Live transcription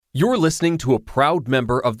You're listening to a proud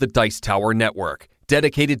member of the Dice Tower Network,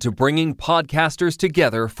 dedicated to bringing podcasters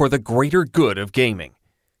together for the greater good of gaming.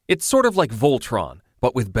 It's sort of like Voltron,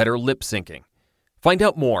 but with better lip syncing. Find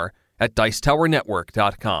out more at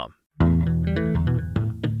dicetowernetwork.com.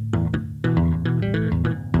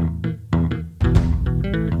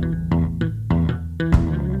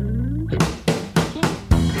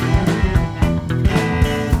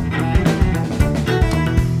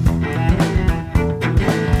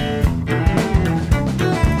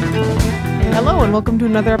 Hello and welcome to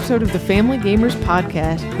another episode of the Family Gamers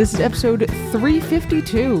Podcast. This is episode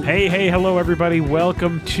 352. Hey, hello everybody.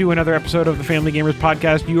 Welcome to another episode of the Family Gamers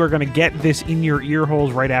Podcast. You are going to get this in your ear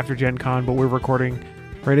holes right after Gen Con, but we're recording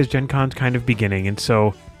right as Gen Con's kind of beginning, and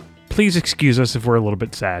so please excuse us if we're a little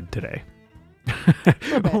bit sad today.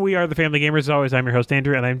 We are the Family Gamers. As always, I'm your host,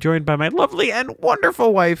 Andrew, and I'm joined by my lovely and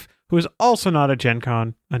wonderful wife, who is also not at Gen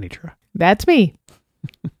Con, Anitra. That's me.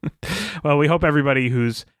 Well, we hope everybody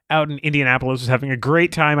who's out in Indianapolis is having a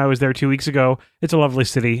great time. I was there 2 weeks ago. It's a lovely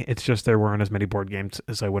city. It's just there weren't as many board games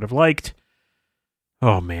as I would have liked.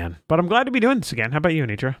 Oh, man. But I'm glad to be doing this again. How about you,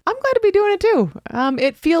 Anitra? I'm glad to be doing it too.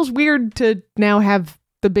 It feels weird to now have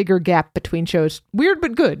the bigger gap between shows. Weird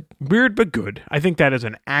but good. Weird but good. I think that is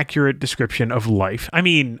an accurate description of life. I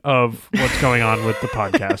mean, of what's going on with the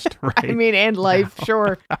podcast, right? I mean, and life,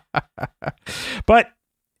 sure. But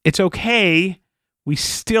it's okay. We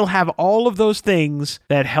still have all of those things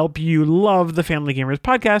that help you love the Family Gamers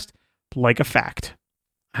Podcast, like a fact.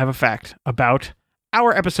 I have a fact about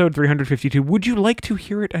our episode 352. Would you like to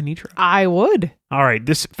hear it, Anitra? I would. All right.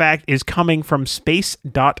 This fact is coming from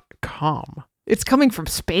space.com. It's coming from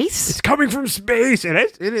space? It's coming from space.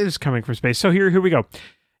 It is coming from space. So here we go.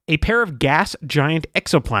 A pair of gas giant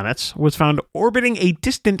exoplanets was found orbiting a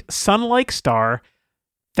distant sun-like star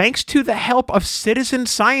thanks to the help of citizen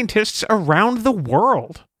scientists around the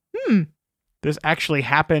world. This actually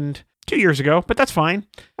happened 2 years ago, but that's fine.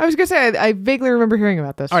 I was going to say, I vaguely remember hearing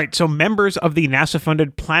about this. All right, so members of the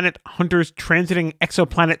NASA-funded Planet Hunters Transiting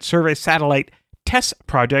Exoplanet Survey Satellite TESS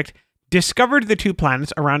project discovered the two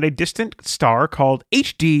planets around a distant star called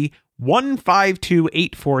HD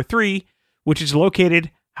 152843, which is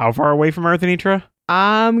located how far away from Earth, Anitra?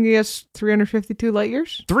 I guess 352 light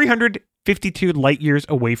years? 352 light years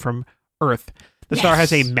away from Earth. The star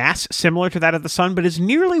has a mass similar to that of the sun, but is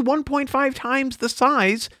nearly 1.5 times the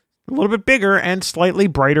size, a little bit bigger, and slightly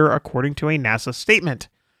brighter, according to a NASA statement.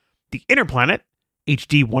 The inner planet,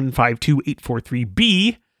 HD 152843b,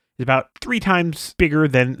 is about 3 times bigger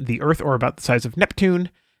than the Earth, or about the size of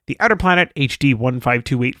Neptune. The outer planet, HD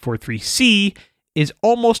 152843c, is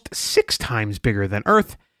almost 6 times bigger than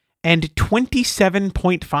Earth, and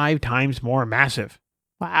 27.5 times more massive.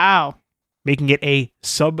 Wow. Making it a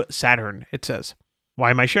sub-Saturn, it says. Why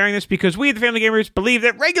am I sharing this? Because we, the Family Gamers, believe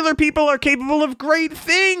that regular people are capable of great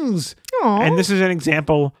things. Aww. And this is an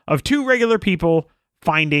example of 2 regular people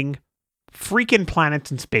finding freaking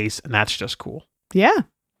planets in space, and that's just cool. Yeah.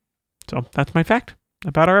 So that's my fact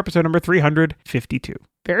about our episode number 352.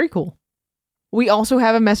 Very cool. We also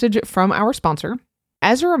have a message from our sponsor.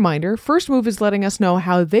 As a reminder, First Move is letting us know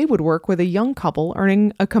how they would work with a young couple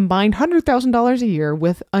earning a combined $100,000 a year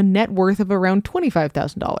with a net worth of around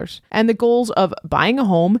 $25,000, and the goals of buying a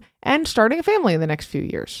home and starting a family in the next few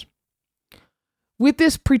years. With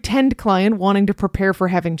this pretend client wanting to prepare for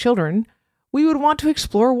having children, we would want to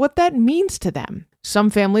explore what that means to them. Some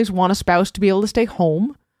families want a spouse to be able to stay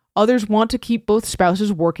home. Others want to keep both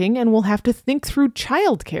spouses working and will have to think through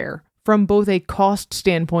childcare from both a cost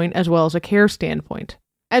standpoint as well as a care standpoint.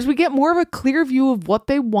 As we get more of a clear view of what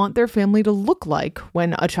they want their family to look like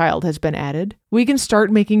when a child has been added, we can start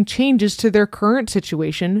making changes to their current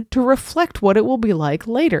situation to reflect what it will be like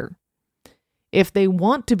later. If they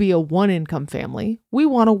want to be a one-income family, we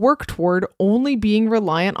want to work toward only being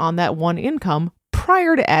reliant on that one income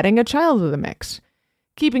prior to adding a child to the mix,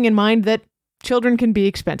 keeping in mind that children can be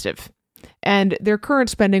expensive, and their current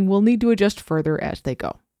spending will need to adjust further as they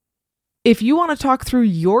go. If you want to talk through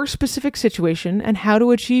your specific situation and how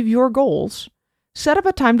to achieve your goals, set up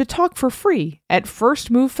a time to talk for free at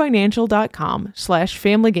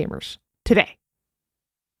firstmovefinancial.com/familygamers today.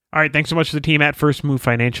 All right, thanks so much to the team at First Move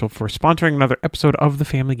Financial for sponsoring another episode of the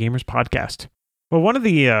Family Gamers Podcast. Well, one of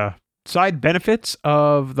the side benefits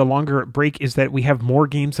of the longer break is that we have more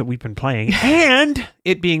games that we've been playing, and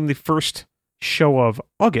it being the first show of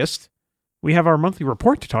August, we have our monthly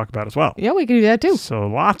report to talk about as well. Yeah, we can do that too. So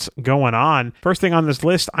lots going on. First thing on this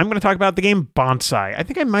list, I'm going to talk about the game Bonsai. I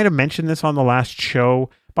think I might have mentioned this on the last show.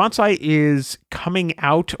 Bonsai is coming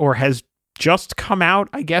out, or has just come out,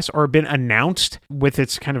 I guess, or been announced with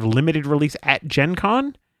its kind of limited release at Gen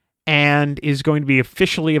Con. and is going to be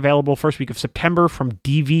officially available first week of September from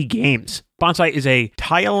DV Games. Bonsai is a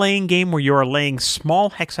tile laying game where you are laying small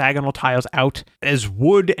hexagonal tiles out as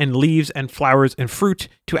wood and leaves and flowers and fruit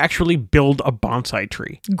to actually build a bonsai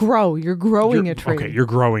tree. You're growing a tree. Okay, you're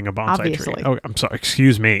growing a bonsai Obviously. tree. Oh, I'm sorry.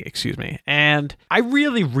 Excuse me. And I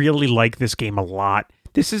really, really like this game a lot.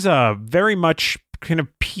 This is a very much kind of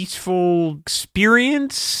peaceful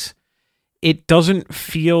experience. It doesn't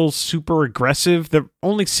feel super aggressive. The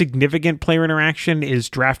only significant player interaction is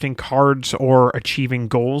drafting cards or achieving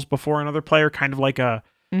goals before another player, kind of like a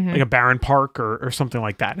Baron Park or something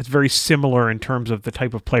like that. It's very similar in terms of the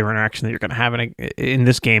type of player interaction that you're going to have in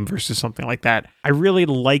this game versus something like that. I really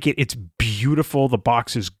like it. It's beautiful. The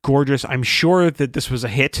box is gorgeous. I'm sure that this was a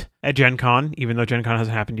hit at Gen Con, even though Gen Con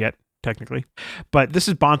hasn't happened yet, technically. But this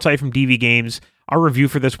is Bonsai from DV Games. Our review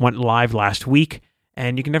for this went live last week,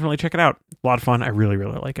 and you can definitely check it out. A lot of fun. I really,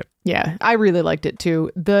 really like it. Yeah, I really liked it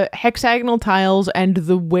too. The hexagonal tiles and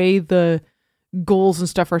the way the goals and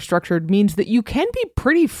stuff are structured means that you can be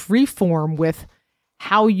pretty freeform with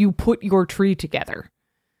how you put your tree together,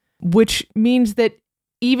 which means that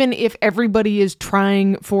even if everybody is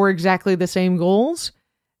trying for exactly the same goals,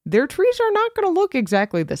 their trees are not going to look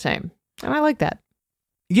exactly the same. And I like that.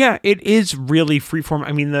 Yeah, it is really freeform.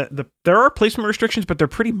 I mean, there are placement restrictions, but they're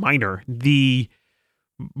pretty minor. The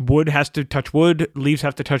wood has to touch wood, leaves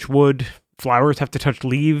have to touch wood, flowers have to touch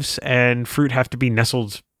leaves, and fruit have to be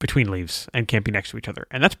nestled between leaves and can't be next to each other.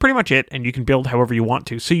 And that's pretty much it. And you can build however you want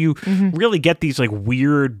to. So you really get these like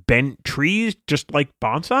weird bent trees, just like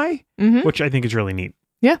bonsai, which I think is really neat.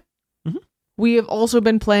 Yeah. We have also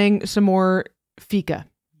been playing some more Fika.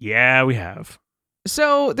 Yeah, we have.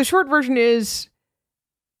 So the short version is,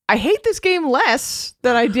 I hate this game less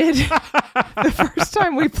than I did the first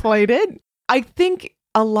time we played it. I think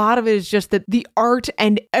a lot of it is just that the art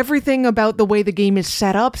and everything about the way the game is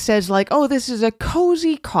set up says like, oh, this is a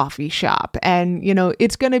cozy coffee shop. And, you know,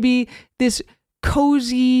 it's going to be this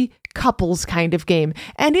cozy couples kind of game.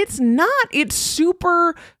 And it's not. It's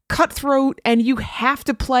super cutthroat, and you have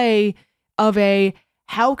to play of a,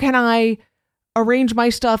 how can I arrange my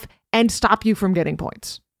stuff and stop you from getting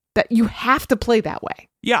points? That you have to play that way.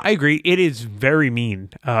 Yeah, I agree. It is very mean.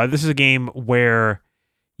 This is a game where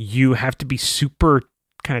you have to be super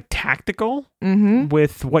kind of tactical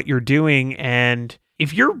with what you're doing. And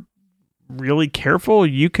if you're really careful,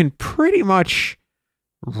 you can pretty much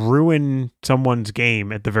ruin someone's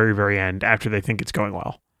game at the very, very end after they think it's going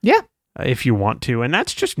well. Yeah. If you want to. And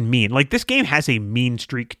that's just mean. Like, this game has a mean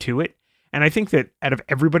streak to it. And I think that out of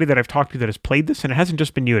everybody that I've talked to that has played this, and it hasn't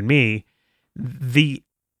just been you and me, the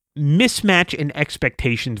mismatch in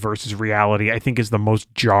expectations versus reality, I think, is the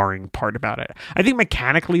most jarring part about it. I think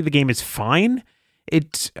mechanically the game is fine.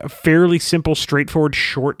 It's a fairly simple, straightforward,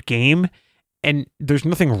 short game, and there's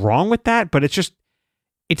nothing wrong with that, but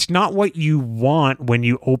it's not what you want when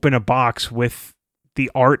you open a box with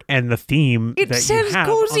the art and the theme it that says you have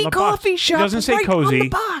cozy on the coffee box. shop. It doesn't say right cozy. on the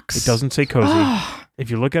box. It doesn't say cozy. If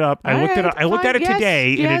you look it up, I looked at it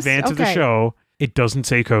today in advance of the show. It doesn't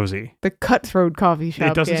say cozy. The cutthroat coffee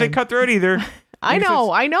shop. It doesn't say cutthroat either. I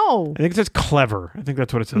know. I think it says clever. I think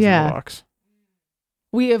that's what it says in the box.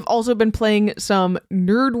 We have also been playing some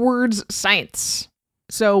Nerd Words Science.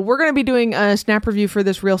 So we're going to be doing a snap review for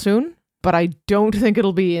this real soon, but I don't think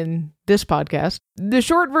it'll be in this podcast. The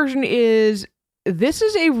short version is, this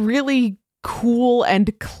is a really cool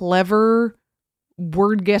and clever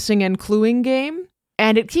word guessing and cluing game,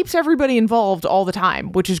 and it keeps everybody involved all the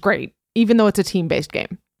time, which is great, even though it's a team-based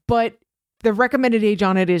game. But the recommended age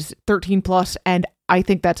on it is 13 plus, and I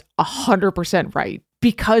think that's 100% right.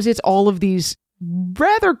 Because it's all of these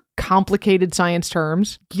rather complicated science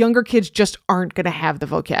terms, younger kids just aren't going to have the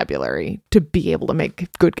vocabulary to be able to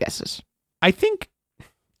make good guesses. I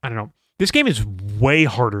don't know. This game is way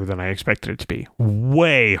harder than I expected it to be.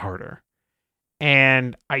 Way harder.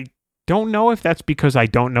 And I don't know if that's because I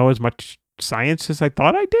don't know as much science as I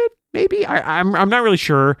thought I did. Maybe. I'm not really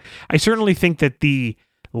sure. I certainly think that the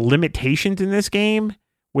limitations in this game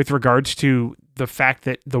with regards to the fact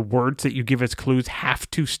that the words that you give as clues have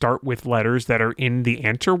to start with letters that are in the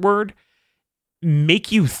answer word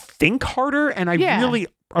make you think harder. And I really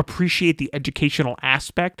appreciate the educational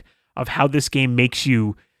aspect of how this game makes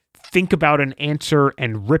you think about an answer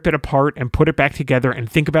and rip it apart and put it back together and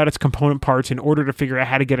think about its component parts in order to figure out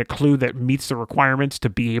how to get a clue that meets the requirements to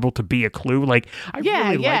be able to be a clue. Like, I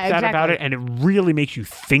really like that about it, and it really makes you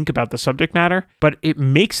think about the subject matter, but it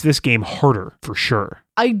makes this game harder for sure.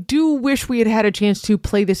 I do wish we had had a chance to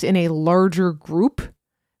play this in a larger group,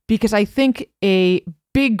 because I think a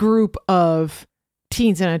big group of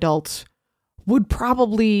teens and adults would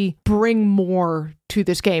probably bring more to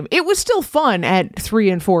this game. It was still fun at 3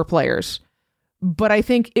 and 4 players, but I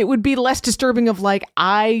think it would be less disturbing of like,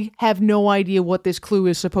 I have no idea what this clue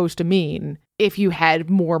is supposed to mean if you had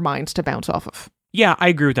more minds to bounce off of. Yeah, I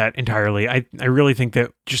agree with that entirely. I really think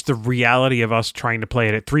that just the reality of us trying to play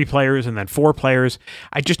it at 3 players and then 4 players,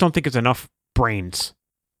 I just don't think it's enough brains.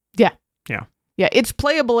 Yeah. Yeah. Yeah, it's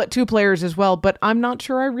playable at 2 players as well, but I'm not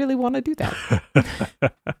sure I really want to do that.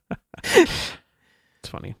 It's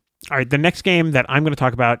funny. All right, the next game that I'm going to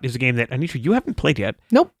talk about is a game that, Anitra, you haven't played yet.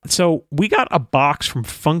 Nope. So we got a box from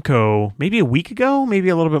Funko maybe a week ago, maybe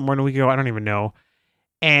a little bit more than a week ago. I don't even know.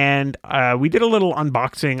 And we did a little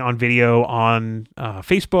unboxing on video on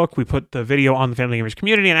Facebook. We put the video on the Family Gamers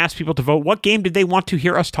community and asked people to vote what game did they want to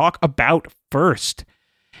hear us talk about first.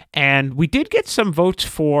 And we did get some votes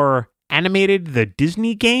for Animated, the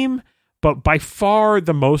Disney game, but by far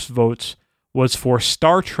the most votes was for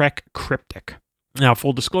Star Trek Cryptic. Now,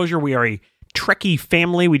 full disclosure, we are a Trekkie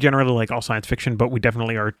family. We generally like all science fiction, but we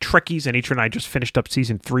definitely are Trekkies. And Anitra and I just finished up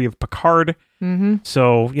season 3 of Picard. Mm-hmm.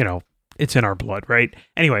 So, you know, it's in our blood, right?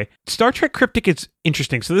 Anyway, Star Trek Cryptic is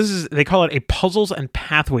interesting. So they call it a puzzles and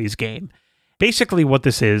pathways game. Basically what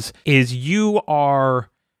this is you are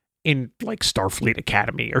in like Starfleet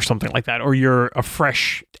Academy or something like that, or you're a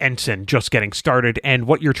fresh ensign just getting started, and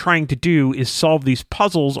what you're trying to do is solve these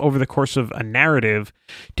puzzles over the course of a narrative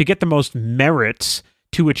to get the most merits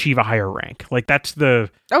to achieve a higher rank. Like that's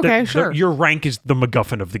sure. Your rank is the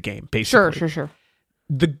MacGuffin of the game, basically. Sure.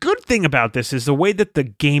 The good thing about this is the way that the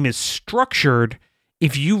game is structured.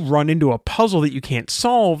 If you run into a puzzle that you can't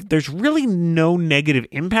solve, there's really no negative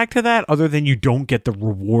impact to that other than you don't get the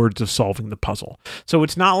rewards of solving the puzzle. So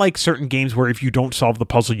it's not like certain games where if you don't solve the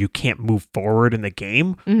puzzle, you can't move forward in the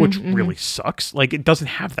game, which really sucks. Like it doesn't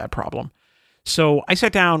have that problem. So I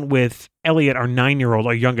sat down with Elliot, our 9-year-old,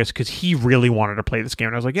 our youngest, because he really wanted to play this game.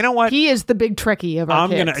 And I was like, you know what? He is the big Trekkie of our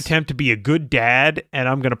kids. I'm going to attempt to be a good dad, and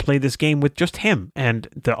I'm going to play this game with just him. And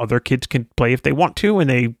the other kids can play if they want to, and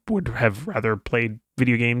they would have rather played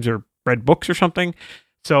video games or read books or something.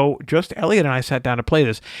 So just Elliot and I sat down to play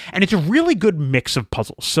this. And it's a really good mix of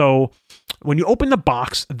puzzles. So when you open the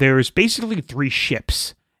box, there's basically 3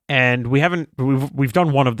 ships. And we've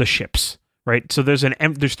done one of the ships. Right, so there's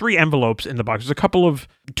 3 envelopes in the box. There's a couple of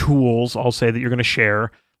tools, I'll say, that you're going to share,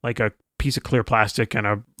 like a piece of clear plastic and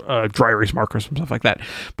a dry erase marker, some stuff like that.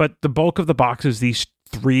 But the bulk of the box is these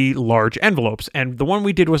 3 large envelopes, and the one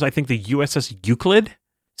we did was, I think, the USS Euclid.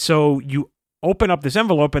 So you open up this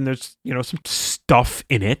envelope, and there's some stuff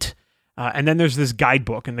in it, and then there's this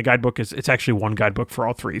guidebook, and the guidebook it's actually one guidebook for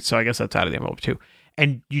all 3. So I guess that's out of the envelope too.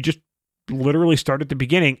 And you just literally start at the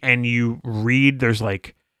beginning, and you read. There's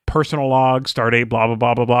like personal log, start date, blah, blah,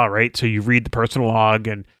 blah, blah, blah, right? So you read the personal log,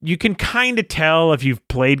 and you can kind of tell if you've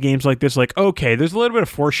played games like this, like, okay, there's a little bit of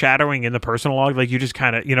foreshadowing in the personal log. Like you just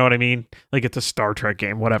kind of, you know what I mean? Like it's a Star Trek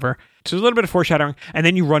game, whatever. So there's a little bit of foreshadowing, and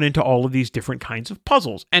then you run into all of these different kinds of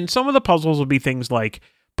puzzles. And some of the puzzles will be things like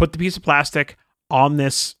put the piece of plastic on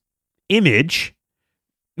this image,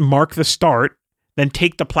 mark the start, then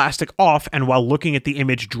take the plastic off, and while looking at the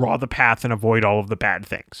image, draw the path and avoid all of the bad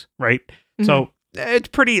things, right? Mm-hmm. So it's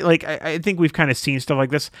pretty, like, I think we've kind of seen stuff like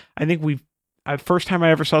this. I think first time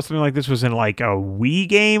I ever saw something like this was in like a Wii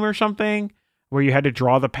game or something where you had to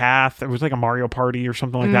draw the path. It was like a Mario Party or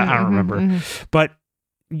something like that. I don't remember. But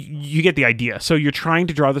you get the idea. So you're trying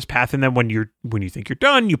to draw this path, and then when you think you're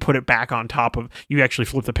done, you put it back on top of, you actually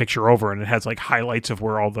flip the picture over, and it has like highlights of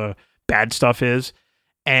where all the bad stuff is.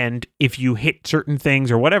 And if you hit certain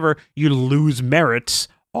things or whatever, you lose merits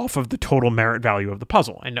off of the total merit value of the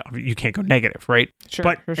puzzle. And you can't go negative, right? Sure,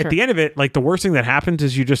 but at the end of it, like the worst thing that happens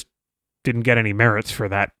is you just didn't get any merits for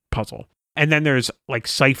that puzzle. And then there's like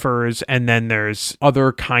ciphers, and then there's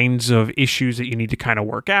other kinds of issues that you need to kind of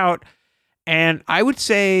work out. And I would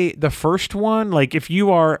say the first one, like if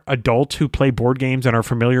you are adults who play board games and are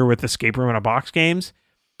familiar with escape room in a box games,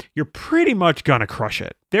 you're pretty much gonna crush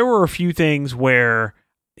it. There were a few things where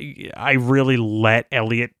I really let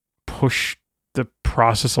Elliot push the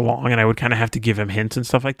process along, and I would kind of have to give him hints and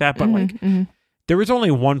stuff like that. But there was only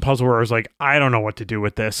one puzzle where I was like, I don't know what to do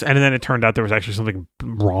with this. And then it turned out there was actually something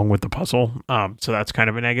wrong with the puzzle. So that's kind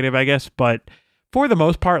of a negative, I guess. But for the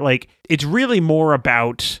most part, like it's really more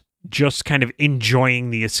about just kind of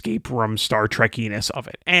enjoying the escape room Star Trek-iness of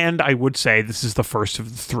it. And I would say this is the first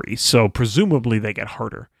of the 3. So presumably they get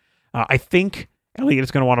harder. I think Elliot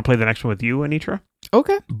is going to want to play the next one with you, Anitra.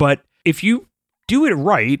 Okay. But if you do it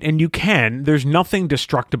right, and you can, there's nothing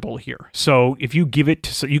destructible here. So if you give it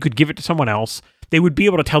to, you could give it to someone else. they would be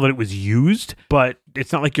able to tell that it was used, but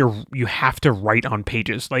it's not like you have to write on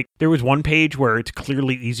pages. Like there was one page where it's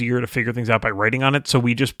clearly easier to figure things out by writing on it, so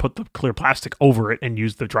we just put the clear plastic over it and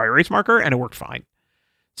used the dry erase marker, and it worked fine.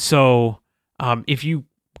 So if you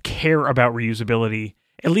care about reusability,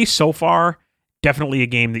 at least so far, definitely a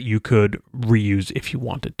game that you could reuse if you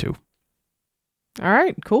wanted to. All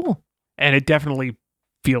right, cool. And it definitely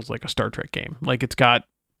feels like a Star Trek game. Like it's got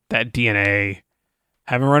that DNA.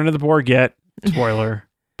 Haven't run into the Borg yet. Spoiler.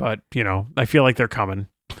 But, I feel like they're coming.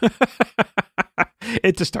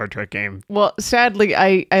 It's a Star Trek game. Well, sadly,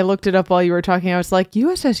 I looked it up while you were talking. I was like,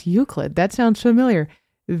 USS Euclid, that sounds familiar.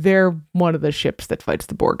 They're one of the ships that fights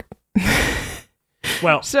the Borg.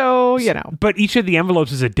 Well, so, But each of the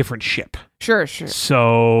envelopes is a different ship. Sure.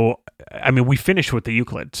 So, we finished with the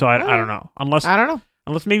Euclid. So I don't know. I don't know.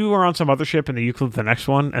 Unless maybe we're on some other ship and the Euclid's the next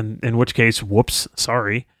one, and in which case, whoops,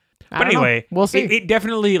 sorry. But anyway, we'll see. It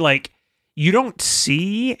definitely, you don't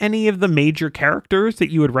see any of the major characters that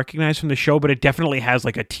you would recognize from the show, but it definitely has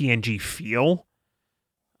like a TNG feel.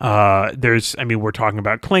 We're talking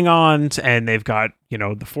about Klingons, and they've got,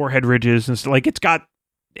 the forehead ridges and stuff. Like it's got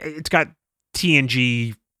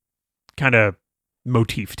TNG kind of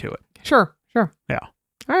motif to it. Sure. Yeah.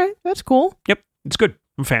 All right, that's cool. Yep, it's good.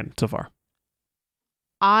 I'm a fan so far.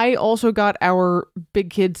 I also got our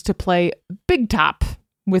big kids to play Big Top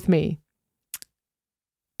with me.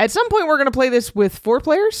 At some point, we're going to play this with 4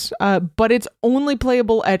 players, but it's only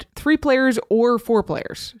playable at 3 players or 4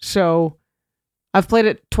 players. So I've played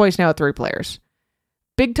it twice now at 3 players.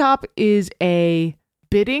 Big Top is a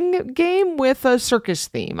bidding game with a circus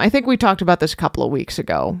theme. I think we talked about this a couple of weeks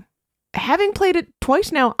ago. Having played it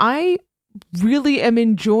twice now, I really am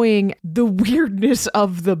enjoying the weirdness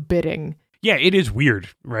of the bidding. Yeah, it is weird,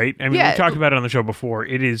 right? We talked about it on the show before.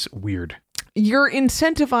 It is weird. You're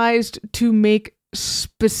incentivized to make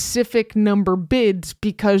specific number bids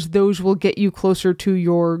because those will get you closer to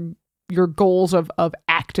your goals of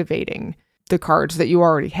activating the cards that you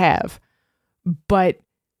already have. But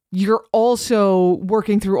you're also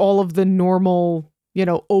working through all of the normal,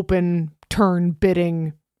 open turn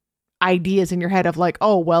bidding ideas in your head of like,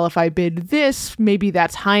 oh, well, if I bid this, maybe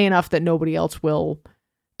that's high enough that nobody else will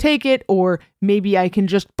take it, or maybe I can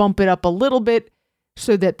just bump it up a little bit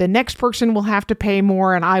so that the next person will have to pay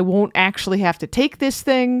more and I won't actually have to take this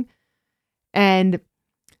thing. And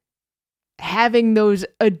having those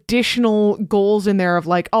additional goals in there of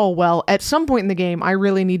like, oh, well, at some point in the game, I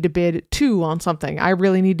really need to bid 2 on something. I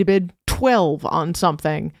really need to bid 12 on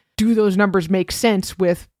something. Do those numbers make sense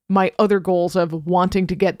with my other goals of wanting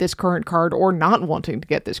to get this current card or not wanting to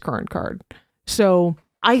get this current card? So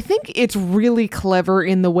I think it's really clever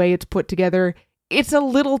in the way it's put together. It's a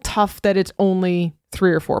little tough that it's only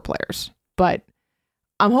 3 or 4 players, but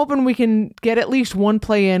I'm hoping we can get at least one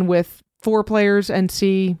play in with 4 players and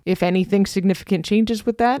see if anything significant changes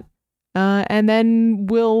with that. And then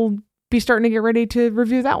we'll be starting to get ready to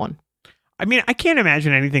review that one. I can't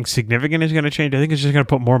imagine anything significant is going to change. I think it's just going to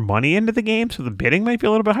put more money into the game, so the bidding might be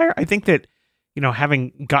a little bit higher. I think that,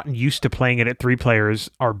 having gotten used to playing it at 3 players,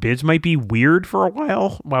 our bids might be weird for a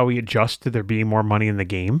while we adjust to there being more money in the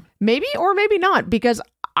game. Maybe or maybe not, because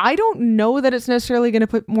I don't know that it's necessarily going to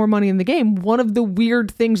put more money in the game. One of the weird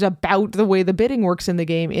things about the way the bidding works in the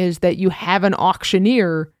game is that you have an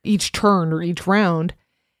auctioneer each turn or each round,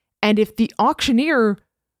 and if the auctioneer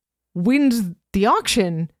wins the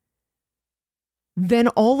auction, then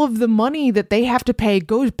all of the money that they have to pay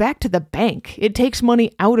goes back to the bank. It takes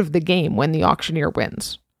money out of the game when the auctioneer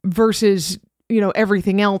wins versus,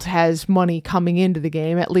 everything else has money coming into the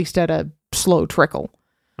game, at least at a slow trickle.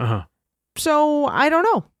 Uh-huh. So I don't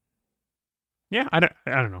know. Yeah, I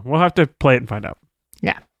don't know. We'll have to play it and find out.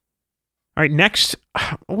 Yeah. All right, next,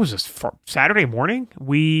 what was this? For Saturday morning,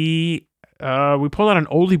 we pulled out an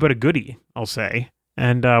oldie but a goodie, I'll say.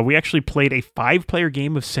 And we actually played a 5-player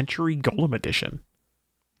game of Century Golem Edition.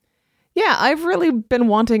 Yeah, I've really been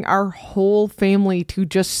wanting our whole family to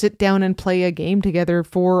just sit down and play a game together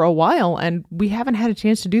for a while, and we haven't had a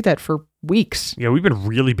chance to do that for weeks. Yeah, we've been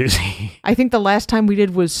really busy. I think the last time we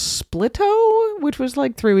did was Splito, which was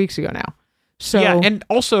like 3 weeks ago now. So yeah, and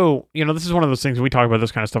also, this is one of those things, we talk about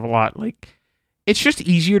this kind of stuff a lot. Like, it's just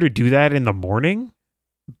easier to do that in the morning,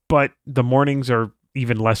 but the mornings are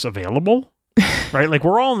even less available. Right? Like,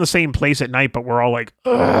 we're all in the same place at night, but we're all like,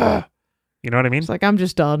 ugh. You know what I mean? It's like, I'm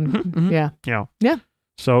just done. Mm-hmm. Yeah. Yeah.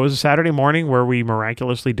 So it was a Saturday morning where we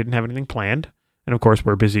miraculously didn't have anything planned. And of course,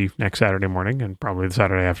 we're busy next Saturday morning and probably the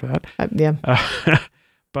Saturday after that. Yeah.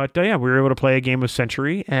 But we were able to play a game of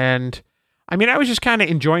Century. And I was just kind of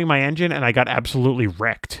enjoying my engine, and I got absolutely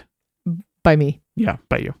wrecked. By me. Yeah,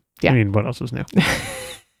 by you. Yeah. What else is new?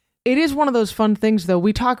 It is one of those fun things, though.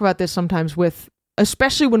 We talk about this sometimes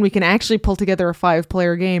especially when we can actually pull together a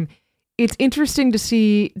 5-player game. It's interesting to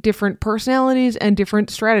see different personalities and different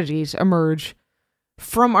strategies emerge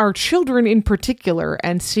from our children in particular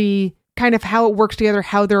and see kind of how it works together,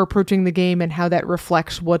 how they're approaching the game, and how that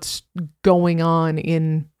reflects what's going on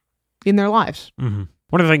in their lives. Mm-hmm.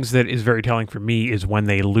 One of the things that is very telling for me is when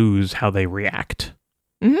they lose, how they react.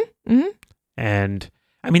 Mm-hmm. Mm-hmm. And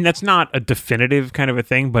I mean, that's not a definitive kind of a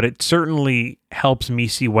thing, but it certainly helps me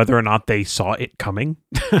see whether or not they saw it coming,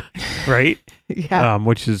 right? Yeah.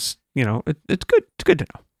 Which is, it's good. It's good to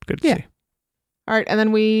know. It's good to see. All right, and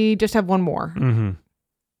then we just have one more. Mm-hmm.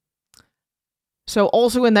 So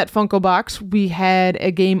also in that Funko box, we had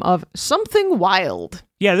a game of Something Wild.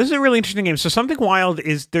 Yeah, this is a really interesting game. So Something Wild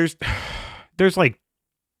is, there's like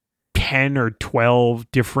 10 or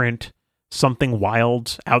 12 different Something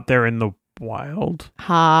Wilds out there in the wild.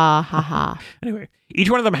 Ha, ha, ha. Anyway, each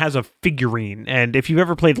one of them has a figurine. And if you've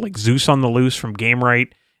ever played like Zeus on the Loose from Game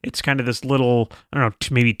Right, it's kind of this little, I don't know,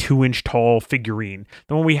 maybe 2-inch tall figurine.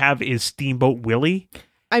 The one we have is Steamboat Willie.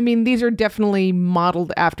 I mean, these are definitely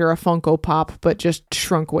modeled after a Funko Pop, but just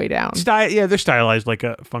shrunk way down. They're stylized like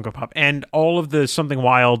a Funko Pop. And all of the Something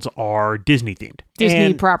Wilds are Disney themed.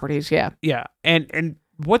 Disney properties, yeah. Yeah. And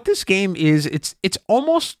what this game is, it's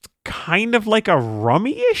almost kind of like a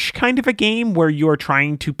rummy-ish kind of a game where you are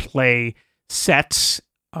trying to play sets,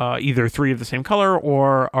 either 3 of the same color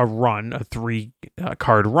or a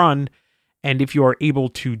 3-card run. And if you are able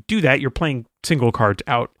to do that, you're playing single cards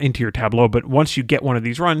out into your tableau. But once you get one of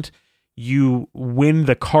these runs, you win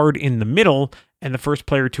the card in the middle, and the first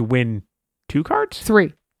player to win 2 cards?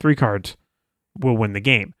 3 cards will win the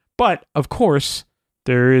game. But, of course,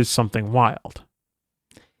 there is Something Wild.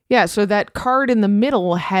 Yeah, so that card in the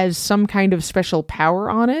middle has some kind of special power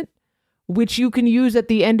on it, which you can use at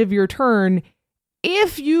the end of your turn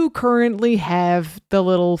if you currently have the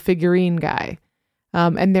little figurine guy.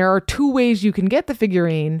 And there are 2 ways you can get the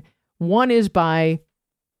figurine. One is by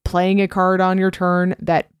playing a card on your turn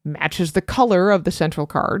that matches the color of the central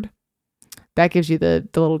card. That gives you the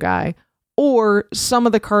little guy. Or some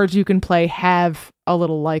of the cards you can play have a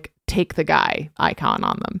little like take the guy icon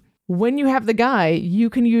on them. When you have the guy, you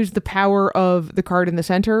can use the power of the card in the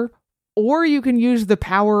center, or you can use the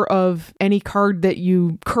power of any card that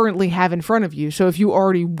you currently have in front of you. So if you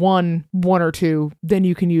already won 1 or 2, then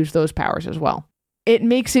you can use those powers as well. It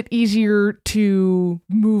makes it easier to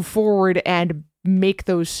move forward and make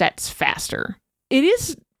those sets faster. It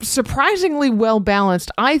is surprisingly well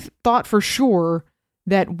balanced. I thought for sure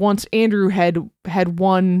that once Andrew had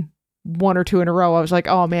won 1 or 2 in a row, I was like,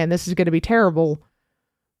 oh man, this is going to be terrible.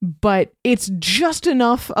 But it's just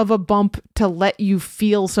enough of a bump to let you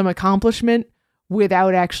feel some accomplishment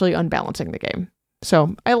without actually unbalancing the game.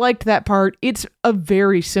 So I liked that part. It's a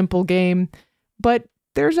very simple game, but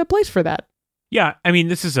there's a place for that. Yeah, I mean,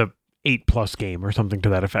 this is a 8+ game or something to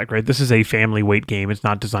that effect, right? This is a family weight game. It's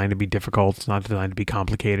not designed to be difficult. It's not designed to be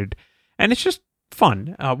complicated. And it's just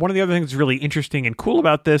fun. One of the other things really interesting and cool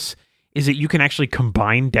about this is that you can actually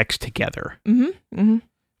combine decks together. Mm-hmm. Mm-hmm.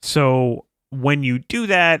 So when you do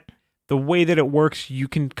that, the way that it works, you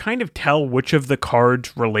can kind of tell which of the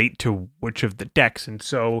cards relate to which of the decks. And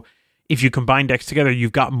so if you combine decks together,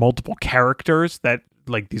 you've got multiple characters that,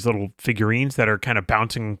 like these little figurines that are kind of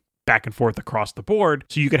bouncing back and forth across the board.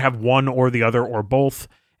 So you could have one or the other or both.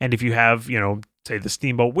 And if you have, say the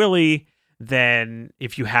Steamboat Willie, then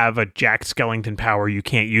if you have a Jack Skellington power, you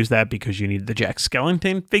can't use that because you need the Jack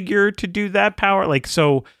Skellington figure to do that power.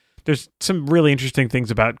 So there's some really interesting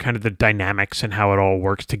things about kind of the dynamics and how it all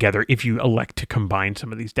works together if you elect to combine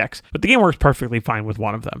some of these decks. But the game works perfectly fine with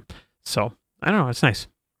one of them. So I don't know. It's nice.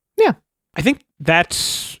 Yeah. I think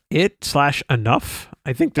that's it / enough.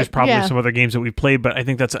 I think there's probably some other games that we've played, but I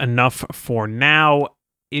think that's enough for now.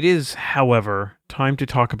 It is, however, time to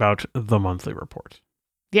talk about the monthly report.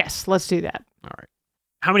 Yes, let's do that. All right.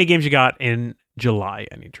 How many games you got in July,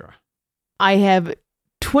 Anitra? I have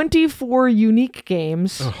 24 unique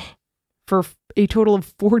games for a total of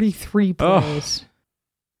 43 plays.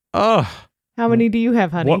 How many do you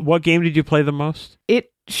have, honey? What game did you play the most?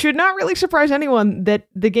 It should not really surprise anyone that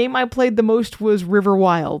the game I played the most was River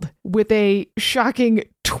Wild, with a shocking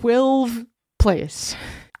 12 plays.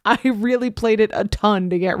 I really played it a ton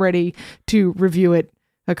to get ready to review it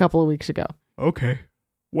a couple of weeks ago. Okay.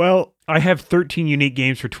 Well, I have 13 unique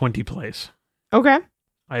games for 20 plays. Okay.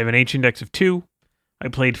 I have an H index of 2. I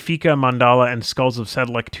played Fika, Mandala, and Skulls of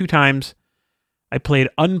Sedlec 2 times. I played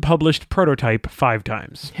Unpublished Prototype 5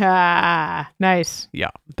 times. Ah, nice.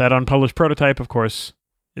 Yeah, that Unpublished Prototype, of course,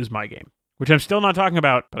 is my game, which I'm still not talking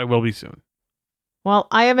about, but I will be soon. Well,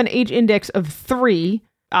 I have an H index of 3,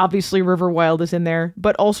 obviously River Wild is in there,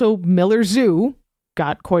 but also Miller Zoo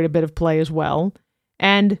got quite a bit of play as well,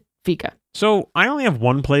 and Fika. So I only have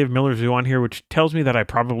one play of Miller Zoo on here, which tells me that I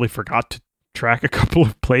probably forgot to track a couple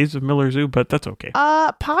of plays of Miller Zoo, but that's okay.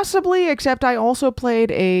 Possibly, except I also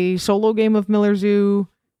played a solo game of Miller Zoo,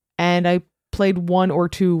 and I played 1 or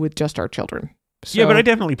 2 with just our children. So, yeah, but I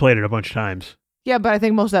definitely played it a bunch of times. Yeah, but I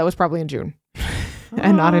think most of that was probably in June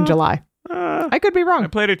and not in July. I could be wrong. I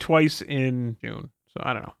played it twice in June, so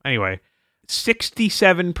I don't know. Anyway,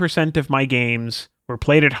 67% of my games were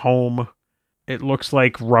played at home. It looks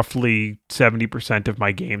like roughly 70% of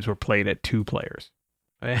my games were played at 2 players.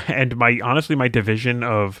 And honestly, my division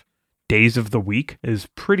of days of the week is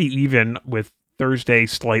pretty even, with Thursday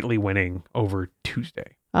slightly winning over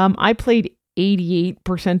Tuesday. I played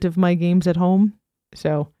 88% of my games at home,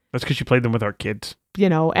 so... That's because you played them with our kids.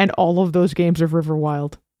 And all of those games of River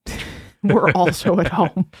Wild were also at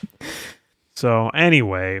home. So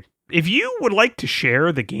anyway, if you would like to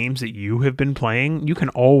share the games that you have been playing, you can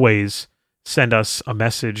always send us a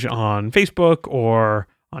message on Facebook or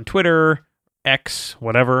on Twitter, X,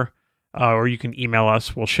 whatever, or you can email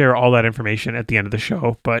us. We'll share all that information at the end of the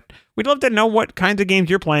show, but we'd love to know what kinds of games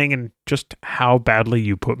you're playing and just how badly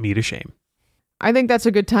you put me to shame. I think that's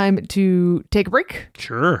a good time to take a break.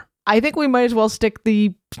 Sure. I think we might as well stick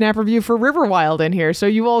the snap review for River Wild in here so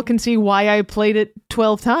you all can see why I played it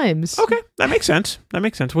 12 times. Okay, that makes sense.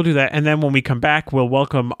 We'll do that. And then when we come back, we'll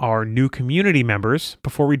welcome our new community members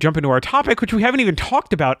before we jump into our topic, which we haven't even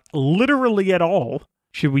talked about literally at all.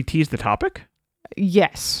 Should we tease the topic?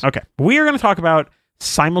 Yes. Okay. We are going to talk about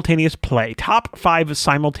simultaneous play. Top 5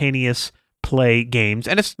 simultaneous play games.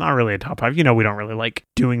 And it's not really a top 5. We don't really like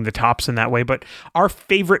doing the tops in that way, but our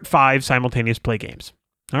favorite 5 simultaneous play games.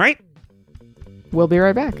 All right? We'll be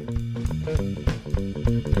right back.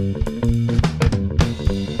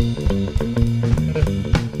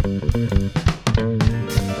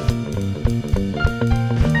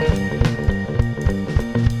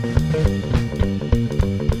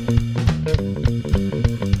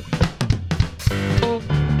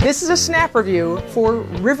 This is a snap review for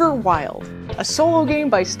River Wild, a solo game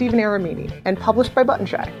by Stephen Aramini and published by Button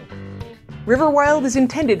Shy. River Wild is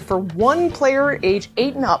intended for one player age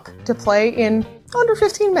 8 and up to play in under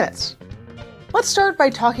 15 minutes. Let's start by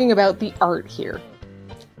talking about the art here.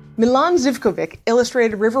 Milan Zivkovic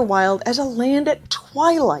illustrated River Wild as a land at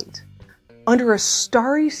twilight. Under a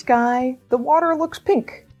starry sky, the water looks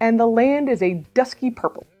pink, and the land is a dusky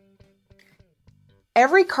purple.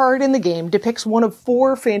 Every card in the game depicts one of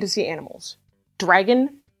 4 fantasy animals: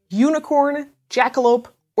 dragon, unicorn, jackalope,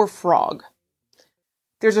 or frog.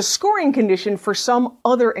 There's a scoring condition for some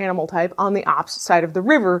other animal type on the opposite side of the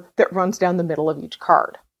river that runs down the middle of each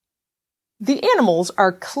card. The animals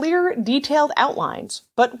are clear, detailed outlines,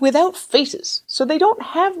 but without faces, so they don't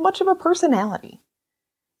have much of a personality.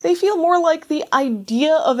 They feel more like the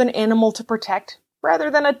idea of an animal to protect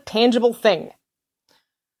rather than a tangible thing.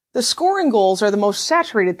 The scoring goals are the most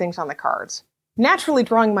saturated things on the cards, naturally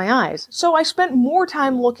drawing my eyes, so I spent more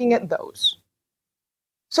time looking at those.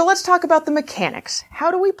 So let's talk about the mechanics. How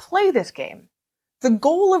do we play this game? The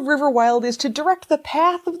goal of River Wild is to direct the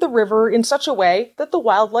path of the river in such a way that the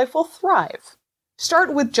wildlife will thrive.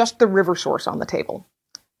 Start with just the river source on the table.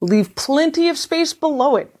 Leave plenty of space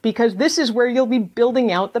below it, because this is where you'll be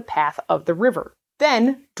building out the path of the river.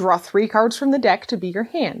 Then, draw 3 cards from the deck to be your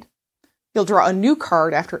hand. You'll draw a new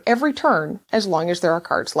card after every turn, as long as there are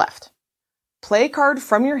cards left. Play a card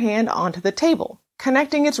from your hand onto the table,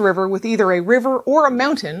 connecting its river with either a river or a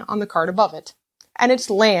mountain on the card above it, and its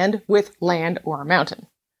land with land or a mountain.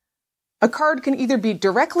 A card can either be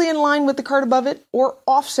directly in line with the card above it, or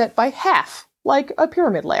offset by half, like a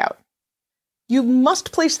pyramid layout. You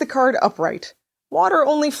must place the card upright. Water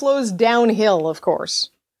only flows downhill, of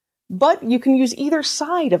course. But you can use either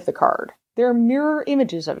side of the card. They're mirror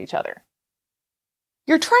images of each other.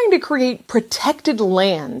 You're trying to create protected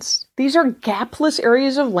lands. These are gapless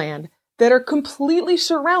areas of land that are completely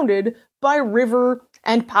surrounded by river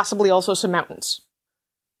and possibly also some mountains.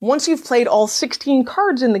 Once you've played all 16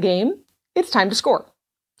 cards in the game, it's time to score.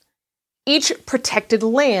 Each protected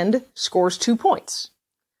land scores 2 points.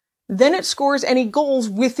 Then it scores any goals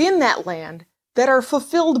within that land that are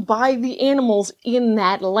fulfilled by the animals in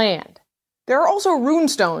that land. There are also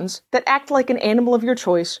runestones that act like an animal of your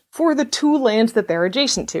choice for the 2 lands that they're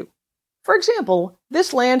adjacent to. For example,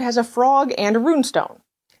 this land has a frog and a runestone.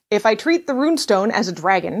 If I treat the runestone as a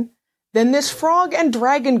dragon, then this frog and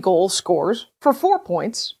dragon goal scores for 4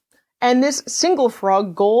 points, and this single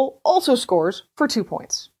frog goal also scores for 2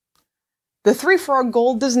 points. The 3 frog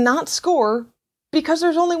goal does not score because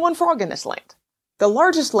there's only 1 frog in this land. The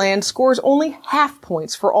largest land scores only half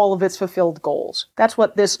points for all of its fulfilled goals. That's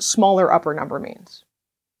what this smaller upper number means.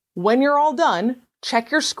 When you're all done,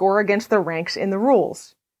 check your score against the ranks in the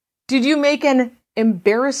rules. Did you make an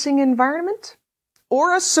embarrassing environment?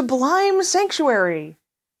 Or a sublime sanctuary?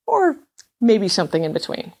 Or maybe something in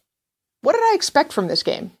between? What did I expect from this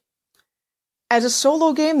game? As a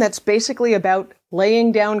solo game that's basically about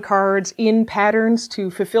laying down cards in patterns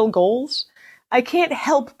to fulfill goals, I can't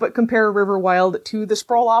help but compare Riverwild to the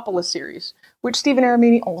Sprawlopolis series, which Stephen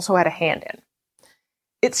Aramini also had a hand in.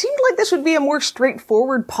 It seemed like this would be a more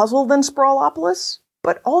straightforward puzzle than Sprawlopolis,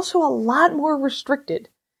 but also a lot more restricted.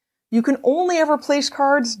 You can only ever place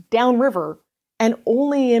cards downriver, and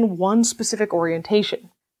only in one specific orientation.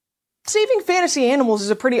 Saving fantasy animals is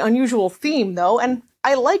a pretty unusual theme, though, and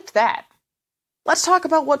I liked that. Let's talk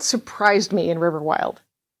about what surprised me in Riverwild.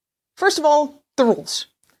 First of all, the rules.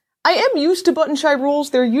 I am used to button shy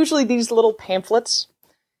rules. They're usually these little pamphlets.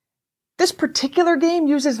 This particular game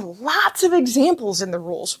uses lots of examples in the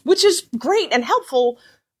rules, which is great and helpful,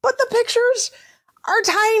 but the pictures are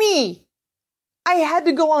tiny. I had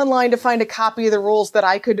to go online to find a copy of the rules that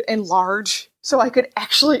I could enlarge so I could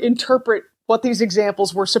actually interpret what these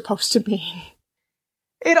examples were supposed to mean.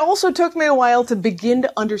 It also took me a while to begin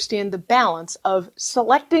to understand the balance of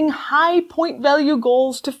selecting high point value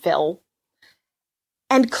goals to fill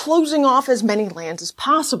and closing off as many lands as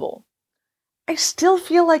possible. I still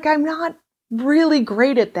feel like I'm not really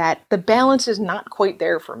great at that. The balance is not quite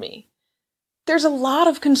there for me. There's a lot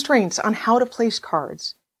of constraints on how to place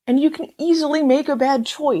cards, and you can easily make a bad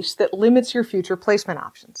choice that limits your future placement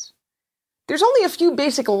options. There's only a few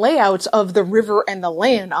basic layouts of the river and the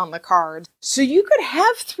land on the cards, so you could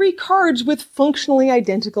have 3 cards with functionally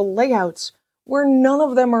identical layouts, where none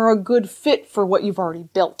of them are a good fit for what you've already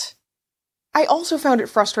built. I also found it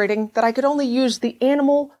frustrating that I could only use the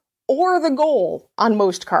animal or the goal on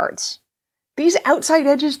most cards. These outside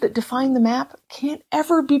edges that define the map can't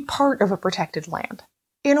ever be part of a protected land.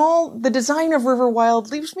 In all, the design of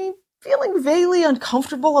Riverwild leaves me feeling vaguely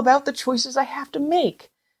uncomfortable about the choices I have to make,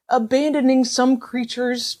 abandoning some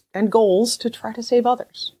creatures and goals to try to save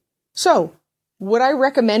others. So, would I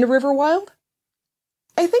recommend Riverwild?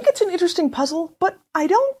 I think it's an interesting puzzle, but I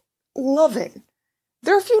don't love it.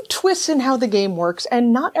 There are a few twists in how the game works,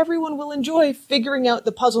 and not everyone will enjoy figuring out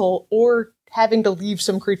the puzzle or having to leave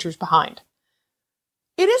some creatures behind.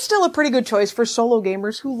 It is still a pretty good choice for solo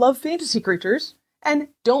gamers who love fantasy creatures, and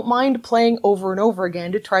don't mind playing over and over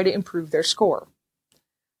again to try to improve their score.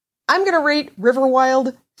 I'm going to rate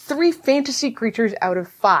Riverwild 3 fantasy creatures out of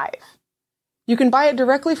 5. You can buy it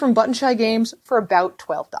directly from Button Shy Games for about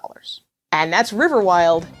 $12. And that's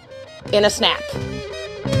Riverwild in a snap.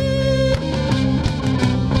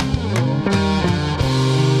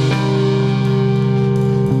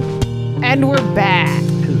 And we're back.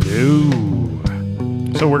 Hello.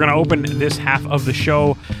 So we're going to open this half of the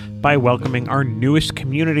show by welcoming our newest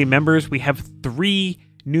community members. We have 3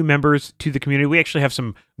 new members to the community. We actually have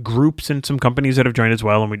some groups and some companies that have joined as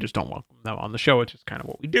well, and we just don't welcome them on the show. It's just kind of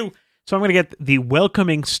what we do. So I'm going to get the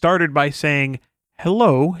welcoming started by saying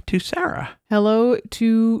hello to Sarah. Hello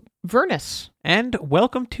to Vernus. And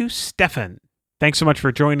welcome to Stefan. Thanks so much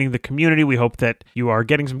for joining the community. We hope that you are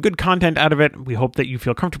getting some good content out of it. We hope that you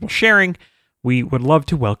feel comfortable sharing. We would love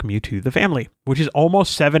to welcome you to the family, which is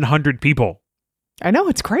almost 700 people. I know,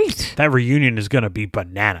 it's great. That reunion is going to be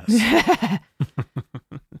bananas.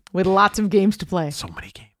 With lots of games to play. So many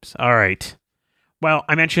games. All right. Well,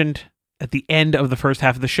 I mentioned at the end of the first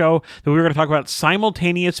half of the show that we were going to talk about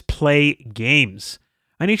simultaneous play games.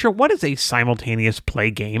 Anisha, what is a simultaneous play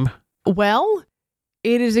game? Well,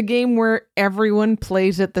 it is a game where everyone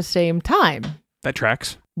plays at the same time. That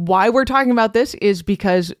tracks. Why we're talking about this is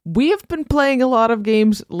because we have been playing a lot of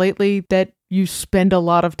games lately that you spend a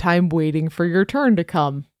lot of time waiting for your turn to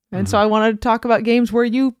come. And so I wanted to talk about games where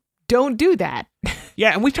you don't do that.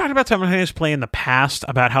 Yeah, and we've talked about simultaneous play in the past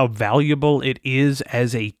about how valuable it is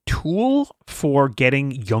as a tool for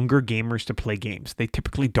getting younger gamers to play games. They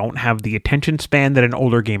typically don't have the attention span that an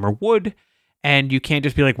older gamer would, and you can't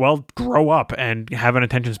just be like, well, grow up and have an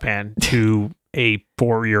attention span to a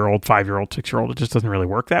 4-year-old, 5-year-old, 6-year-old. It just doesn't really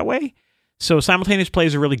work that way. So simultaneous play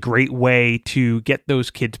is a really great way to get those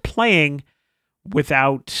kids playing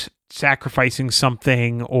without sacrificing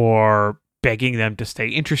something or begging them to stay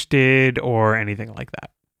interested or anything like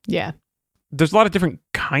that. Yeah. There's a lot of different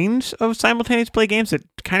kinds of simultaneous play games that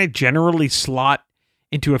kind of generally slot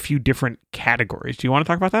into a few different categories. Do you want to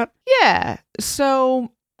talk about that? Yeah.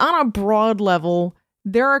 So on a broad level,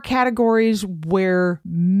 there are categories where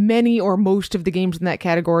many or most of the games in that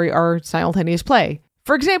category are simultaneous play.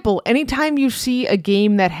 For example, anytime you see a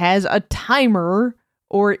game that has a timer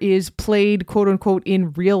or is played quote unquote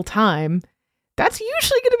in real time, that's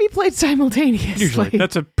usually going to be played simultaneously. Usually.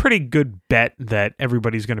 That's a pretty good bet that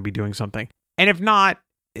everybody's going to be doing something. And if not,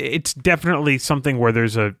 it's definitely something where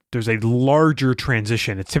there's a larger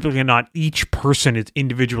transition. It's typically not each person is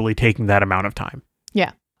individually taking that amount of time.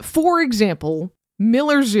 Yeah. For example,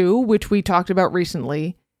 Miller Zoo, which we talked about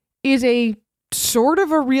recently, is a sort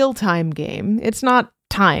of a real-time game. It's not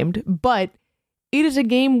timed, but it is a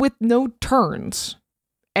game with no turns.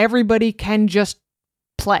 Everybody can just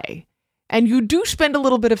play. And you do spend a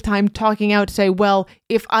little bit of time talking out to say, well,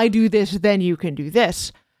 if I do this, then you can do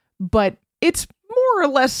this. But it's more or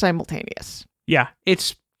less simultaneous. Yeah,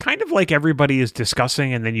 it's kind of like everybody is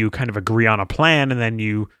discussing, and then you kind of agree on a plan, and then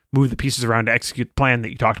you move the pieces around to execute the plan that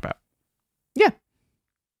you talked about. Yeah.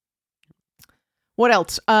 What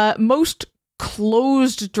else? Most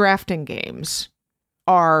closed drafting games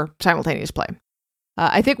are simultaneous play.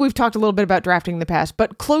 I think we've talked a little bit about drafting in the past,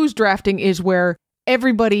 but closed drafting is where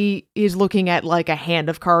everybody is looking at like a hand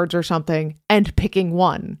of cards or something and picking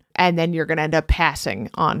one, and then you're going to end up passing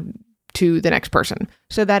on to the next person.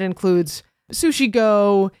 So that includes Sushi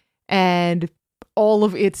Go and all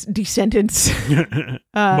of its descendants.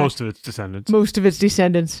 Most of its descendants. Most of its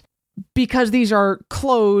descendants. Because these are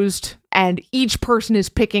closed and each person is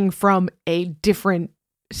picking from a different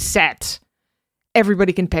set,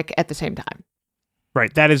 everybody can pick at the same time.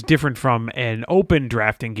 Right. That is different from an open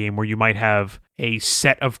drafting game where you might have a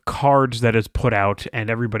set of cards that is put out and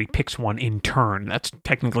everybody picks one in turn. That's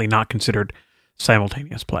technically not considered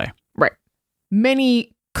simultaneous play. Right.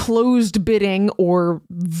 Many closed bidding or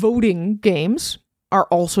voting games are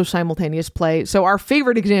also simultaneous play. So our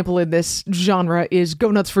favorite example in this genre is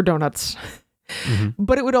Go Nuts for Donuts. Mm-hmm.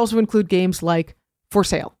 But it would also include games like For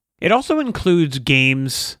Sale. It also includes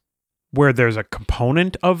games where there's a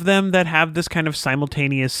component of them that have this kind of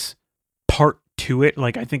simultaneous part to it.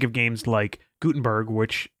 Like I think of games like Gutenberg,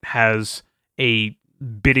 which has a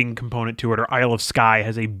bidding component to it, or Isle of Skye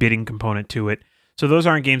has a bidding component to it. So those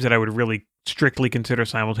aren't games that I would really strictly consider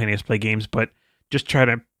simultaneous play games, but just try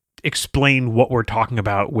to explain what we're talking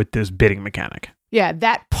about with this bidding mechanic. Yeah,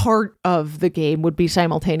 that part of the game would be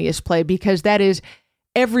simultaneous play because that is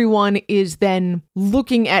everyone is then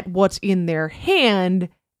looking at what's in their hand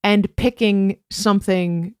and picking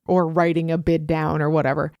something or writing a bid down or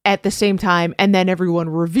whatever at the same time, and then everyone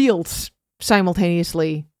reveals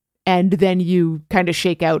simultaneously, and then you kind of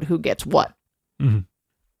shake out who gets what. Mm-hmm.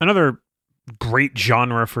 Another great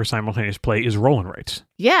genre for simultaneous play is roll and writes.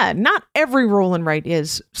 Yeah, not every roll and write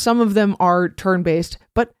is. Some of them are turn-based,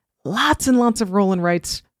 but lots and lots of roll and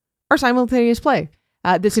writes are simultaneous play.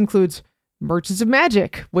 This includes Merchants of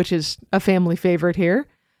Magic, which is a family favorite here.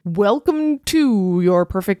 Welcome to Your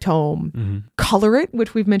Perfect Home. Mm-hmm. Color It,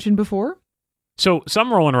 which we've mentioned before. So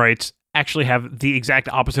some roll and writes actually have the exact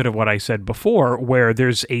opposite of what I said before, where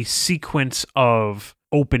there's a sequence of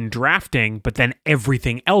open drafting, but then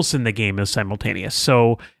everything else in the game is simultaneous.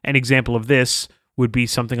 So an example of this would be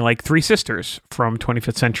something like Three Sisters from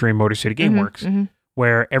 25th Century Motor City Gameworks,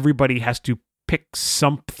 where everybody has to pick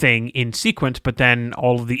something in sequence, but then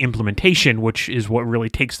all of the implementation, which is what really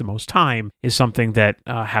takes the most time, is something that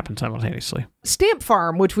happens simultaneously. Stamp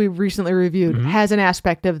Farm, which we recently reviewed, has an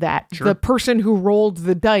aspect of that. Sure. The person who rolled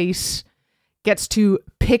the dice gets to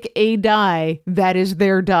pick a die that is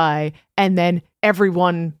their die, and then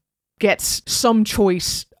everyone gets some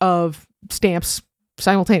choice of stamps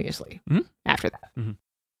simultaneously after that. Mm-hmm.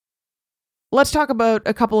 Let's talk about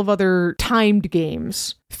a couple of other timed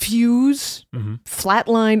games. Fuse,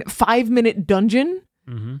 Flatline, 5-Minute Dungeon.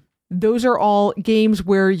 Mm-hmm. Those are all games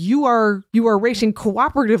where you are racing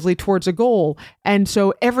cooperatively towards a goal. And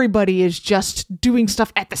so everybody is just doing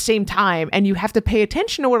stuff at the same time. And you have to pay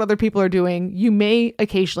attention to what other people are doing. You may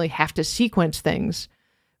occasionally have to sequence things,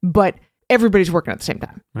 but everybody's working at the same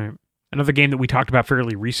time. Right. Another game that we talked about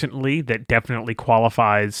fairly recently that definitely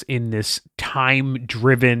qualifies in this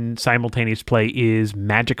time-driven simultaneous play is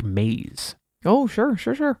Magic Maze. Oh, sure.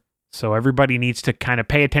 So everybody needs to kind of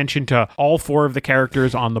pay attention to all 4 of the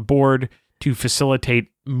characters on the board to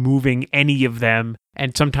facilitate moving any of them.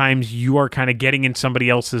 And sometimes you are kind of getting in somebody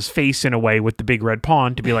else's face in a way with the big red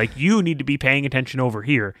pawn to be like, you need to be paying attention over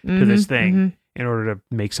here to this thing in order to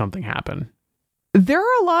make something happen. There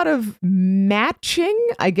are a lot of matching,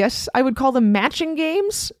 I guess I would call them matching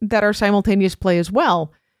games that are simultaneous play as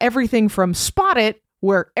well. Everything from Spot It,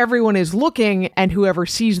 where everyone is looking and whoever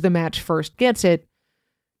sees the match first gets it,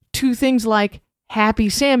 to things like Happy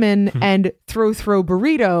Salmon and Throw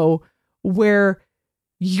Burrito, where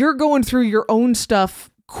you're going through your own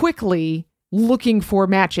stuff quickly, looking for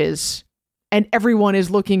matches, and everyone is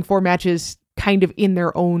looking for matches kind of in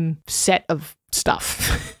their own set of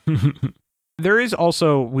stuff. There is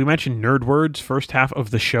also, we mentioned nerd words first half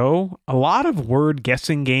of the show. A lot of word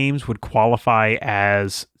guessing games would qualify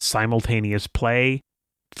as simultaneous play.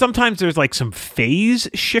 Sometimes there's like some phase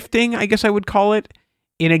shifting, I guess I would call it,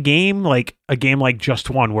 in a game like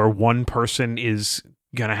Just One, where one person is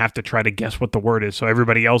going to have to try to guess what the word is. So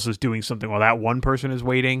everybody else is doing something while that one person is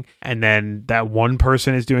waiting. And then that one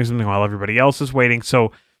person is doing something while everybody else is waiting.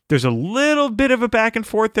 So there's a little bit of a back and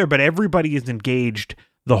forth there, but everybody is engaged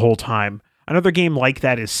the whole time. Another game like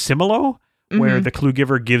that is Simulo, where the clue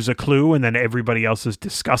giver gives a clue and then everybody else is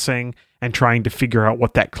discussing and trying to figure out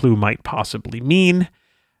what that clue might possibly mean.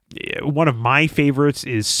 One of my favorites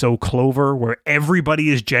is So Clover, where everybody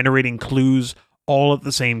is generating clues all at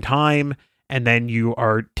the same time, and then you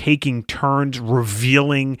are taking turns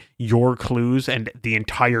revealing your clues, and the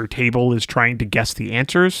entire table is trying to guess the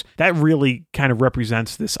answers. That really kind of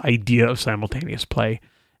represents this idea of simultaneous play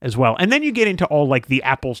as well. And then you get into all like the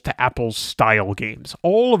apples to apples style games.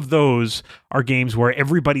 All of those are games where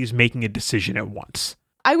everybody's making a decision at once.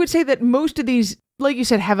 I would say that most of these, like you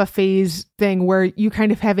said, have a phase thing where you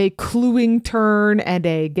kind of have a cluing turn and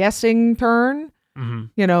a guessing turn,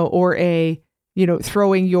 or a,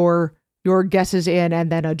 throwing your guesses in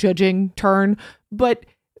and then a judging turn. But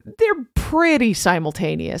they're pretty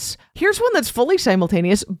simultaneous. Here's one that's fully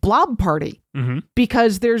simultaneous, Blob Party.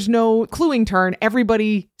 Because there's no cluing turn.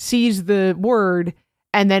 Everybody sees the word,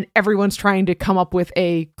 and then everyone's trying to come up with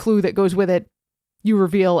a clue that goes with it. You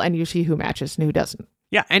reveal, and you see who matches and who doesn't.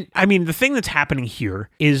 Yeah, and I mean, the thing that's happening here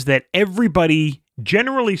is that everybody,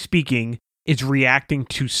 generally speaking, is reacting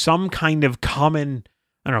to some kind of common,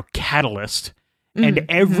 catalyst, and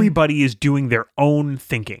everybody is doing their own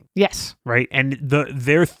thinking. Yes. Right? And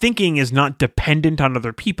their thinking is not dependent on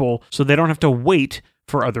other people, so they don't have to wait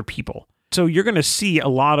for other people. So you're going to see a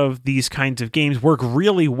lot of these kinds of games work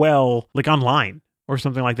really well, like online or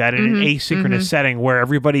something like that, in an asynchronous setting where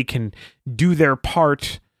everybody can do their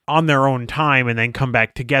part on their own time and then come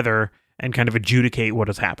back together and kind of adjudicate what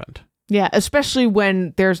has happened. Yeah, especially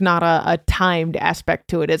when there's not a timed aspect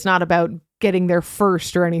to it. It's not about getting there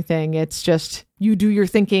first or anything. It's just you do your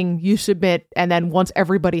thinking, you submit, and then once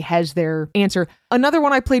everybody has their answer. Another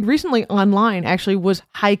one I played recently online actually was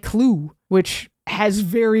High Clue, which has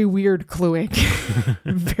very weird cluing.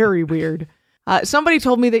 Very weird. Somebody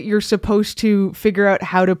told me that you're supposed to figure out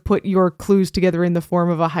how to put your clues together in the form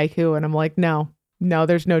of a haiku, and I'm like, no,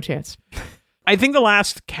 there's no chance. I think the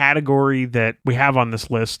last category that we have on this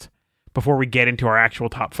list before we get into our actual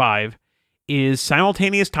top 5 is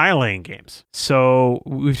simultaneous tile laying games. So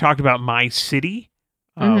we've talked about My City,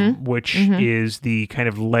 which is the kind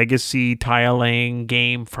of legacy tile laying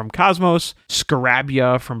game from Cosmos,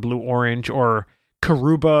 Scarabia from Blue Orange, or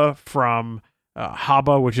Karuba from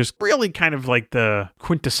Haba, which is really kind of like the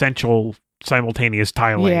quintessential simultaneous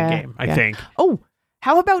tile laying game, I think. Oh,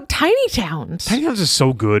 how about Tiny Towns? Tiny Towns is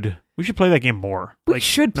so good. We should play that game more. We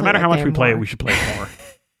should play no matter that how much game we play more. it, we should play it more.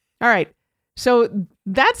 All right. So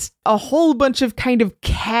that's a whole bunch of kind of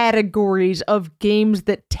categories of games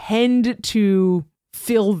that tend to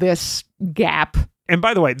fill this gap. And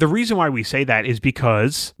by the way, the reason why we say that is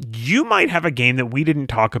because you might have a game that we didn't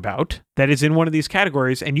talk about that is in one of these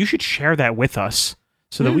categories, and you should share that with us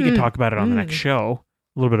so that we can talk about it on the next show.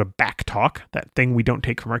 A little bit of back talk, that thing we don't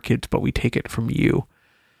take from our kids, but we take it from you.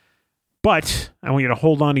 But I want you to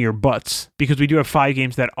hold on to your butts, because we do have 5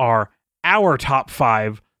 games that are our top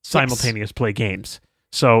 5 simultaneous play games.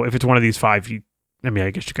 So if it's one of these 5, I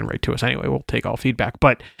guess you can write to us anyway. We'll take all feedback.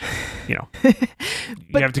 But, you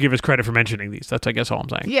have to give us credit for mentioning these. That's, I guess, all I'm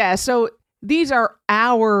saying. Yeah, so these are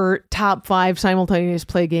our top 5 simultaneous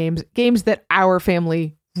play games that our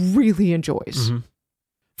family really enjoys.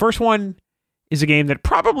 First one is a game that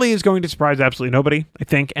probably is going to surprise absolutely nobody, I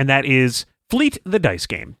think, and that is Fleet the Dice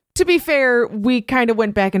Game. To be fair, we kind of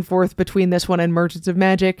went back and forth between this one and Merchants of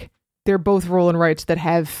Magic. They're both roll and writes that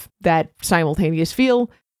have that simultaneous feel,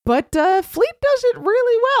 but Fleet does it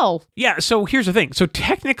really well. Yeah, so here's the thing. So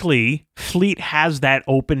technically, Fleet has that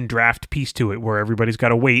open draft piece to it where everybody's got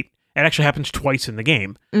to wait. It actually happens twice in the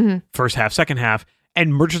game. First half, second half.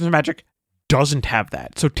 And Merchants of Magic doesn't have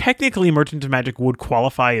that. So technically, Merchants of Magic would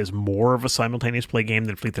qualify as more of a simultaneous play game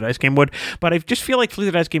than Fleet the Dice Game would. But I just feel like Fleet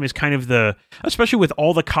the Dice Game is kind of especially with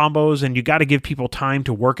all the combos, and you got to give people time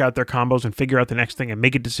to work out their combos and figure out the next thing and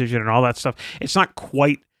make a decision and all that stuff. It's not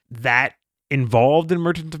quite that involved in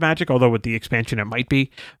Merchants of Magic, although with the expansion it might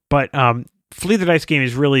be. But Fleet the Dice Game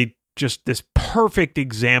is really just this perfect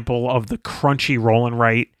example of the crunchy roll and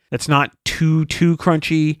write. That's not too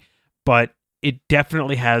crunchy, but it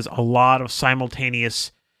definitely has a lot of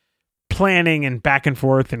simultaneous planning and back and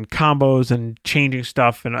forth and combos and changing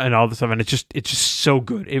stuff and all this stuff. And it's just so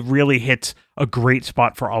good. It really hits a great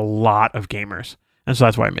spot for a lot of gamers. And so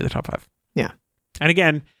that's why I made the top 5. Yeah. And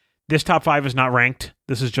again, this top 5 is not ranked.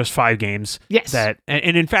 This is just 5 games. Yes. And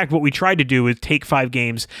in fact, what we tried to do is take 5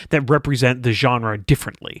 games that represent the genre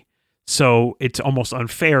differently. So it's almost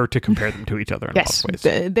unfair to compare them to each other in a lot of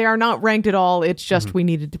ways. They are not ranked at all. It's just we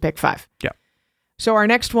needed to pick 5. Yeah. So our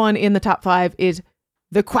next one in the top 5 is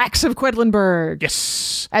The Quacks of Quedlinburg.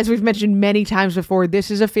 Yes. As we've mentioned many times before,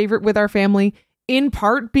 this is a favorite with our family, in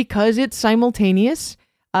part because it's simultaneous.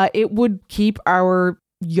 It would keep our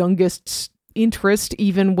youngest's interest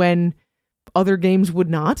even when other games would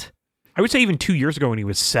not. I would say even 2 years ago when he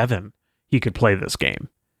was 7, he could play this game.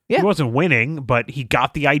 Yeah. He wasn't winning, but he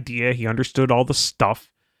got the idea. He understood all the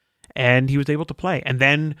stuff, and he was able to play. And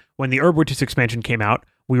then when the Herb Witches expansion came out,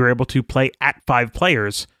 we were able to play at 5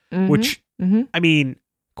 players, which, I mean,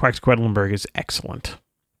 Quacks Quedlinburg is excellent.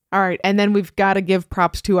 All right, and then we've got to give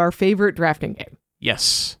props to our favorite drafting game.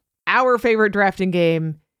 Yes. Our favorite drafting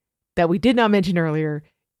game that we did not mention earlier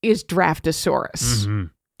is Draftosaurus. Mm-hmm.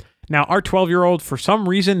 Now, our 12-year-old, for some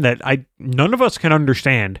reason that none of us can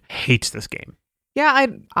understand, hates this game. Yeah,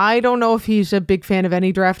 I don't know if he's a big fan of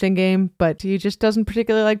any drafting game, but he just doesn't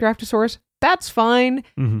particularly like Draftosaurus. That's fine.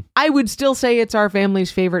 Mm-hmm. I would still say it's our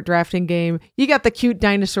family's favorite drafting game. You got the cute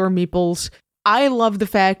dinosaur meeples. I love the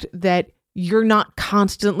fact that you're not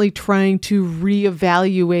constantly trying to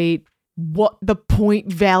reevaluate what the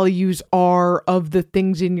point values are of the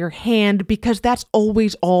things in your hand, because that's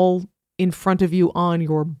always all in front of you on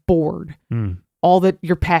your board. All that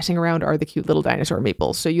you're passing around are the cute little dinosaur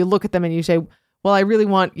meeples. So you look at them and you say, well, I really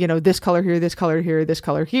want, this color here, this color here, this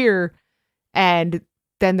color here. And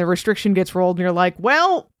then the restriction gets rolled and you're like,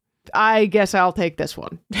 well, I guess I'll take this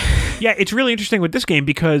one. Yeah, it's really interesting with this game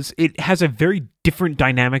because it has a very different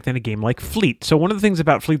dynamic than a game like Fleet. So one of the things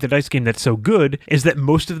about Fleet the Dice game that's so good is that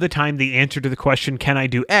most of the time the answer to the question, can I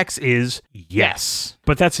do X, is yes.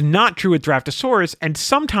 But that's not true with Draftosaurus, and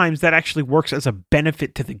sometimes that actually works as a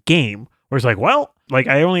benefit to the game, where it's like,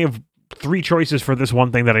 I only have 3 choices for this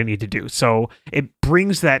one thing that I need to do. So it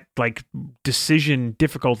brings that decision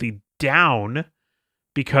difficulty down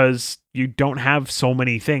because you don't have so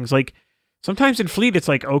many things. Like sometimes in Fleet, it's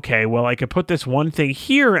like, okay, well, I could put this one thing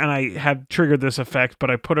here and I have triggered this effect,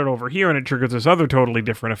 but I put it over here and it triggers this other totally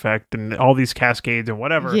different effect and all these cascades and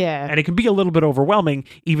whatever. Yeah. And it can be a little bit overwhelming,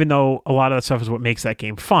 even though a lot of that stuff is what makes that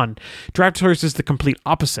game fun. Draftosaurus is the complete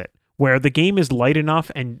opposite, where the game is light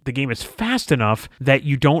enough and the game is fast enough that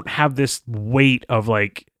you don't have this weight of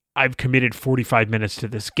I've committed 45 minutes to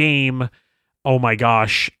this game. Oh my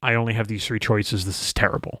gosh, I only have these 3 choices. This is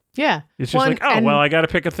terrible. Yeah. It's just I got to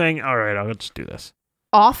pick a thing. All right, I'll just do this.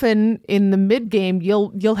 Often in the mid game,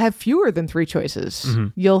 you'll have fewer than 3 choices. Mm-hmm.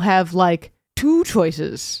 You'll have 2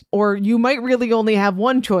 choices, or you might really only have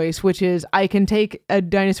 1 choice, which is I can take a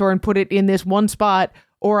dinosaur and put it in this one spot,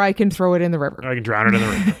 or I can throw it in the river. I can drown it in the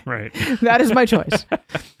river. Right. That is my choice.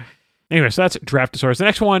 Anyway, so that's Draftosaurus. The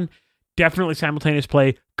next one, definitely simultaneous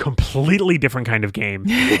play, completely different kind of game.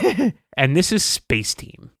 And this is Space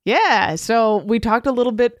Team. Yeah, so we talked a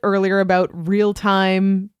little bit earlier about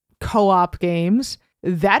real-time co-op games.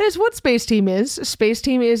 That is what Space Team is. Space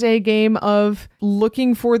Team is a game of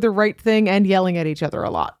looking for the right thing and yelling at each other a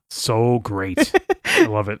lot. So great. I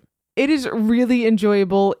love it. It is really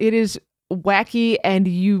enjoyable. It is wacky, and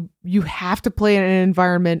you have to play in an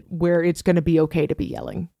environment where it's going to be okay to be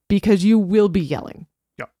yelling, because you will be yelling.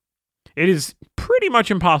 Yeah. It is pretty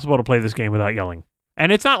much impossible to play this game without yelling.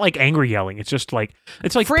 And it's not like angry yelling. It's just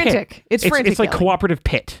it's like frantic. Pit. It's frantic. It's like yelling. cooperative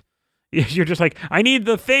pit. You're just I need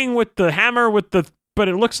the thing with the hammer but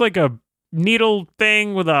it looks like a needle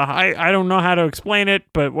thing with I don't know how to explain it,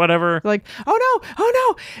 but whatever. Like, oh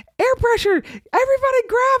no, air pressure, everybody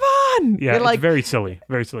grab on. Yeah, it's very silly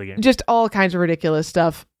game. Just all kinds of ridiculous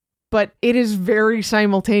stuff, but it is very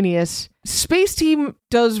simultaneous. Space Team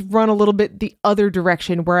does run a little bit the other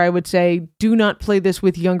direction, where I would say do not play this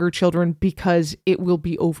with younger children because it will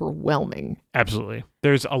be overwhelming. Absolutely.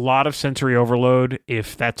 There's a lot of sensory overload.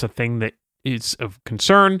 If that's a thing that is of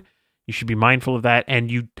concern, you should be mindful of that,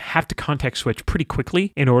 and you have to context switch pretty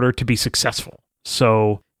quickly in order to be successful.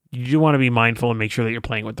 So you do want to be mindful and make sure that you're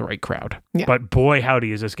playing with the right crowd. Yeah. But boy,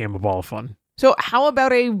 howdy, is this game a ball of fun. So how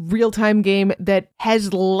about a real-time game that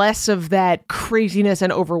has less of that craziness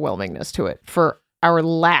and overwhelmingness to it for our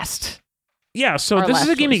last? Yeah, so this is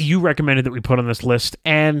a game that you recommended that we put on this list,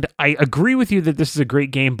 and I agree with you that this is a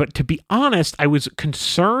great game, but to be honest, I was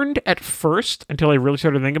concerned at first, until I really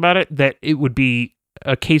started to think about it, that it would be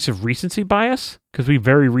a case of recency bias, because we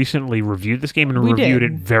very recently reviewed this game and reviewed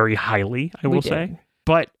it very highly, I will say.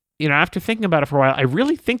 But after thinking about it for a while, I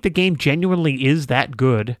really think the game genuinely is that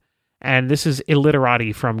good. And this is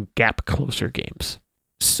Illiterati from Gap Closer Games.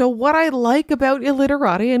 So what I like about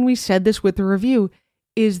Illiterati, and we said this with the review,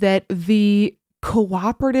 is that the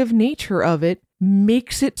cooperative nature of it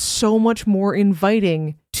makes it so much more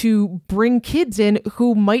inviting to bring kids in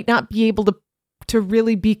who might not be able to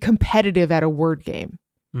really be competitive at a word game.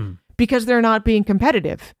 Because they're not being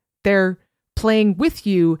competitive. They're playing with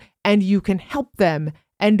you and you can help them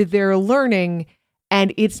and they're learning,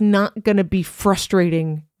 and it's not going to be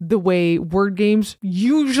frustrating the way word games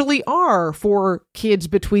usually are for kids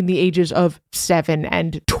between the ages of 7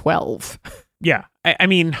 and 12. Yeah. I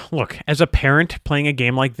mean, look, as a parent playing a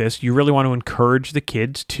game like this, you really want to encourage the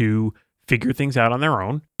kids to figure things out on their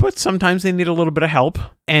own, but sometimes they need a little bit of help.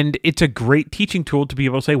 And it's a great teaching tool to be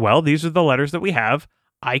able to say, well, these are the letters that we have.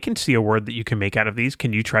 I can see a word that you can make out of these.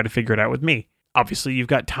 Can you try to figure it out with me? Obviously, you've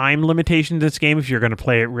got time limitations in this game if you're going to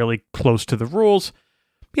play it really close to the rules.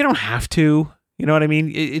 You don't have to. You know what I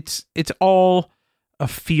mean? It's all a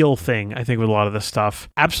feel thing, I think, with a lot of this stuff.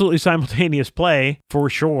 Absolutely simultaneous play, for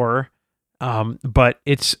sure. But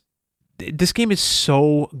this game is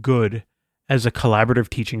so good as a collaborative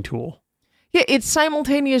teaching tool. Yeah, it's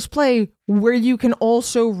simultaneous play where you can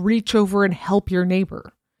also reach over and help your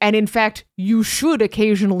neighbor. And in fact, you should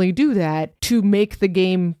occasionally do that to make the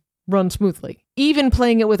game run smoothly. Even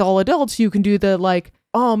playing it with all adults, you can do the like,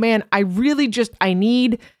 oh man, I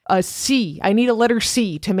need a C. I need a letter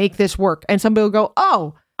C to make this work. And somebody will go,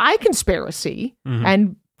 oh, I can spare a C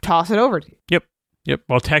and toss it over to you. Yep.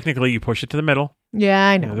 Well, technically, you push it to the middle. Yeah,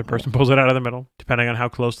 I know. The other person pulls it out of the middle, depending on how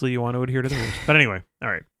closely you want to adhere to the rules. But anyway, all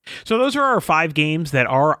right. So those are our 5 games that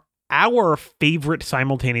are our favorite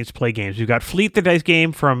simultaneous play games. We've got Fleet the Dice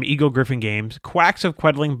Game from Eagle Griffin Games, Quacks of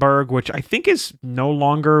Quedlingburg, which I think is no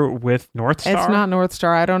longer with North Star. It's not North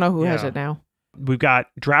Star. I don't know who has it now. We've got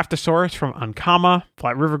Draftosaurus from Ankama,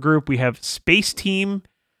 Flat River Group. We have Space Team,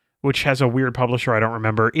 which has a weird publisher I don't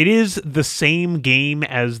remember. It is the same game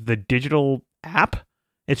as the digital app.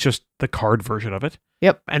 It's just the card version of it.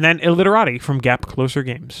 Yep. And then Illiterati from Gap Closer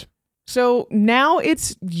Games. So now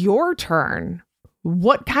it's your turn.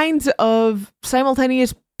 What kinds of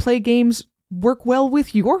simultaneous play games work well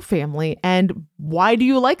with your family, and why do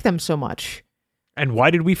you like them so much? And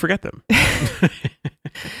why did we forget them?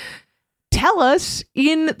 Tell us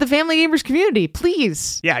in the Family Gamers community,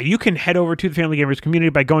 please. Yeah, you can head over to the Family Gamers community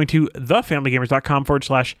by going to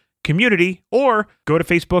thefamilygamers.com/community, or go to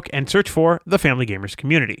Facebook and search for the Family Gamers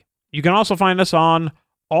community. You can also find us on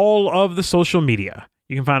all of the social media.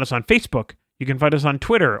 You can find us on Facebook. You can find us on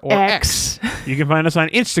Twitter or X. You can find us on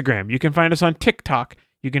Instagram. You can find us on TikTok.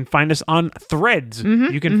 You can find us on Threads.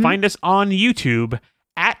 You can find us on YouTube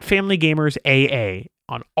at Family Gamers AA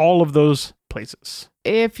on all of those places.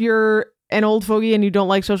 If you're an old fogey and you don't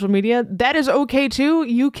like social media, that is okay too.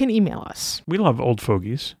 You can email us. We love old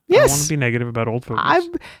fogies. Yes. I don't want to be negative about old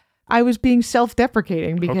fogies. I was being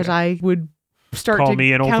self-deprecating because I would start Call to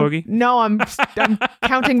me an old fogey? No, I'm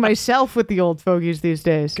counting myself with the old fogies these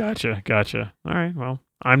days. Gotcha. All right, well,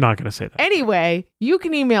 I'm not going to say that. Anyway, you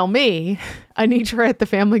can email me, Anitra at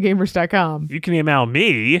thefamilygamers.com. You can email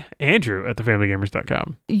me, Andrew at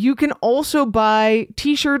thefamilygamers.com. You can also buy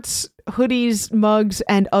t-shirts, hoodies, mugs,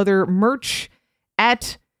 and other merch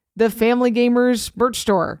at the Family Gamers merch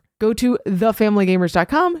store. Go to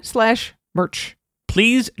thefamilygamers.com/merch.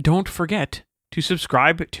 Please don't forget to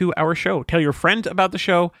subscribe to our show. Tell your friends about the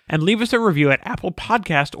show and leave us a review at Apple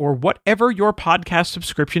Podcast or whatever your podcast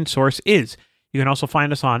subscription source is. You can also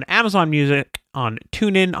find us on Amazon Music, on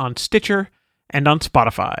TuneIn, on Stitcher, and on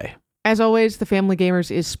Spotify. As always, The Family Gamers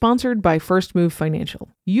is sponsored by First Move Financial.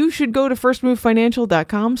 You should go to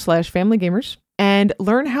firstmovefinancial.com/familygamers and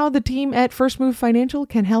learn how the team at First Move Financial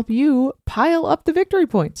can help you pile up the victory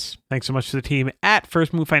points. Thanks so much to the team at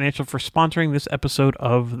First Move Financial for sponsoring this episode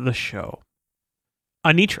of the show.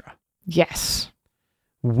 Anitra. Yes.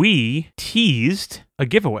 We teased a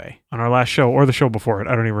giveaway on our last show, or the show before it.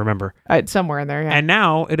 I don't even remember. It's somewhere in there, yeah. And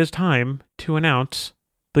now it is time to announce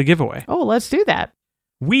the giveaway. Oh, let's do that.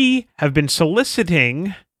 We have been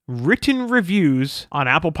soliciting written reviews on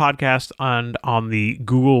Apple Podcasts and on the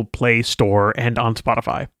Google Play Store and on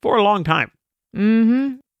Spotify for a long time.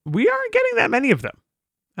 Mm-hmm. We aren't getting that many of them,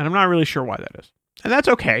 and I'm not really sure why that is. And that's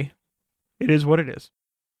okay. It is what it is.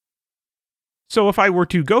 So if I were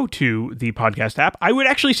to go to the podcast app, I would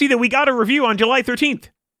actually see that we got a review on July 13th.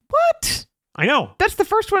 What? I know. That's the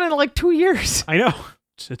first one in like 2 years. I know.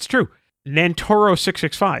 It's true.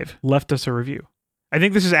 Nantoro665 left us a review. I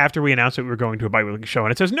think this is after we announced that we were going to a bi-weekly show,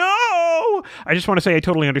 and it says, no! I just want to say I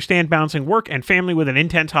totally understand balancing work and family with an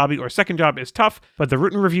intense hobby or second job is tough, but the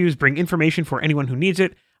written reviews bring information for anyone who needs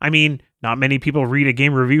it. I mean, not many people read a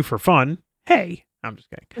game review for fun. Hey, I'm just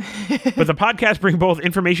kidding. But the podcast bring both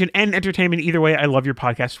information and entertainment. Either way, I love your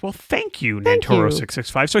podcast. Well, thank you,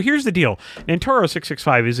 Nantoro665. So here's the deal.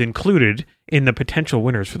 Nantoro665 is included in the potential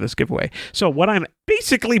winners for this giveaway. So what I'm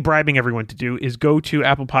basically bribing everyone to do is go to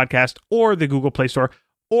Apple Podcast or the Google Play Store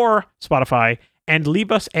or Spotify and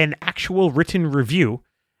leave us an actual written review.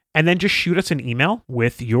 And then just shoot us an email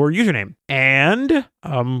with your username. And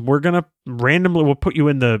we're going to we'll put you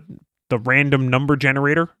in the random number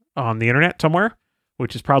generator on the internet somewhere,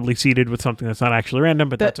 which is probably seeded with something that's not actually random,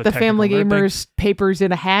 but that's the Family Gamers papers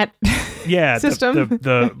in a hat system.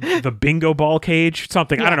 The bingo ball cage,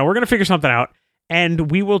 something. Yeah. I don't know. We're going to figure something out.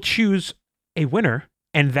 And we will choose a winner.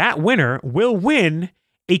 And that winner will win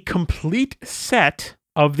a complete set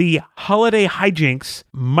of the Holiday Hijinks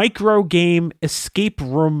micro game escape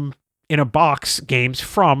room in a box games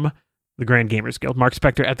from the Grand Gamers Guild. Mark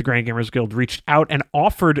Spector at the Grand Gamers Guild reached out and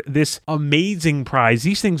offered this amazing prize.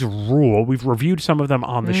 These things rule. We've reviewed some of them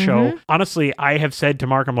on the show. Honestly, I have said to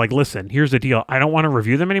Mark, I'm like, listen, here's the deal. I don't want to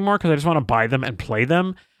review them anymore because I just want to buy them and play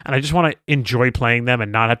them. And I just want to enjoy playing them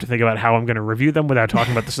and not have to think about how I'm going to review them without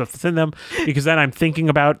talking about the stuff that's in them, because then I'm thinking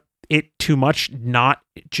about it too much, not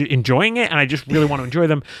enjoying it, and I just really want to enjoy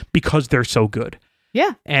them because they're so good.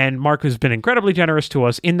 Yeah. And Mark has been incredibly generous to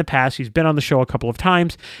us in the past. He's been on the show a couple of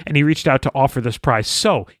times, and he reached out to offer this prize.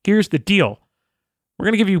 So here's the deal. We're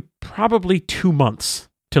going to give you probably 2 months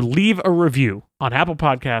to leave a review on Apple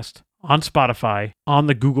Podcast, on Spotify, on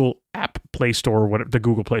the Google App Play Store, the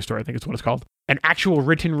Google Play Store, I think is what it's called. An actual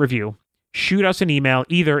written review. Shoot us an email,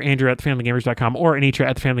 either Andrew@thefamilygamers.com or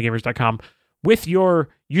Anitra@thefamilygamers.com, with your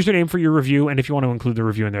username for your review. And if you want to include the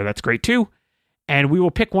review in there, that's great too. And we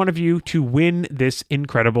will pick one of you to win this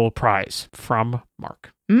incredible prize from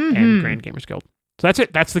Mark and Grand Gamers Guild. So that's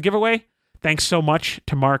it. That's the giveaway. Thanks so much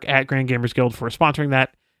to Mark at Grand Gamers Guild for sponsoring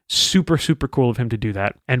that. Super, super cool of him to do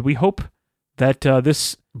that. And we hope that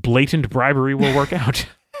this blatant bribery will work out.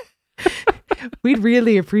 We'd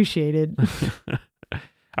really appreciate it.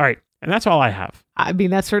 All right. And that's all I have. I mean,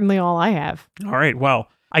 that's certainly all I have. All right. Well,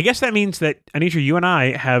 I guess that means that, Anitra, you and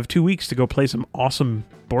I have 2 weeks to go play some awesome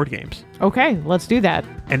board games. Okay, let's do that.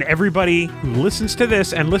 And everybody who listens to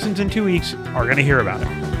this and listens in 2 weeks are going to hear about it.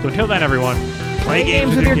 So until then, everyone, play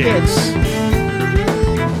games with your kids.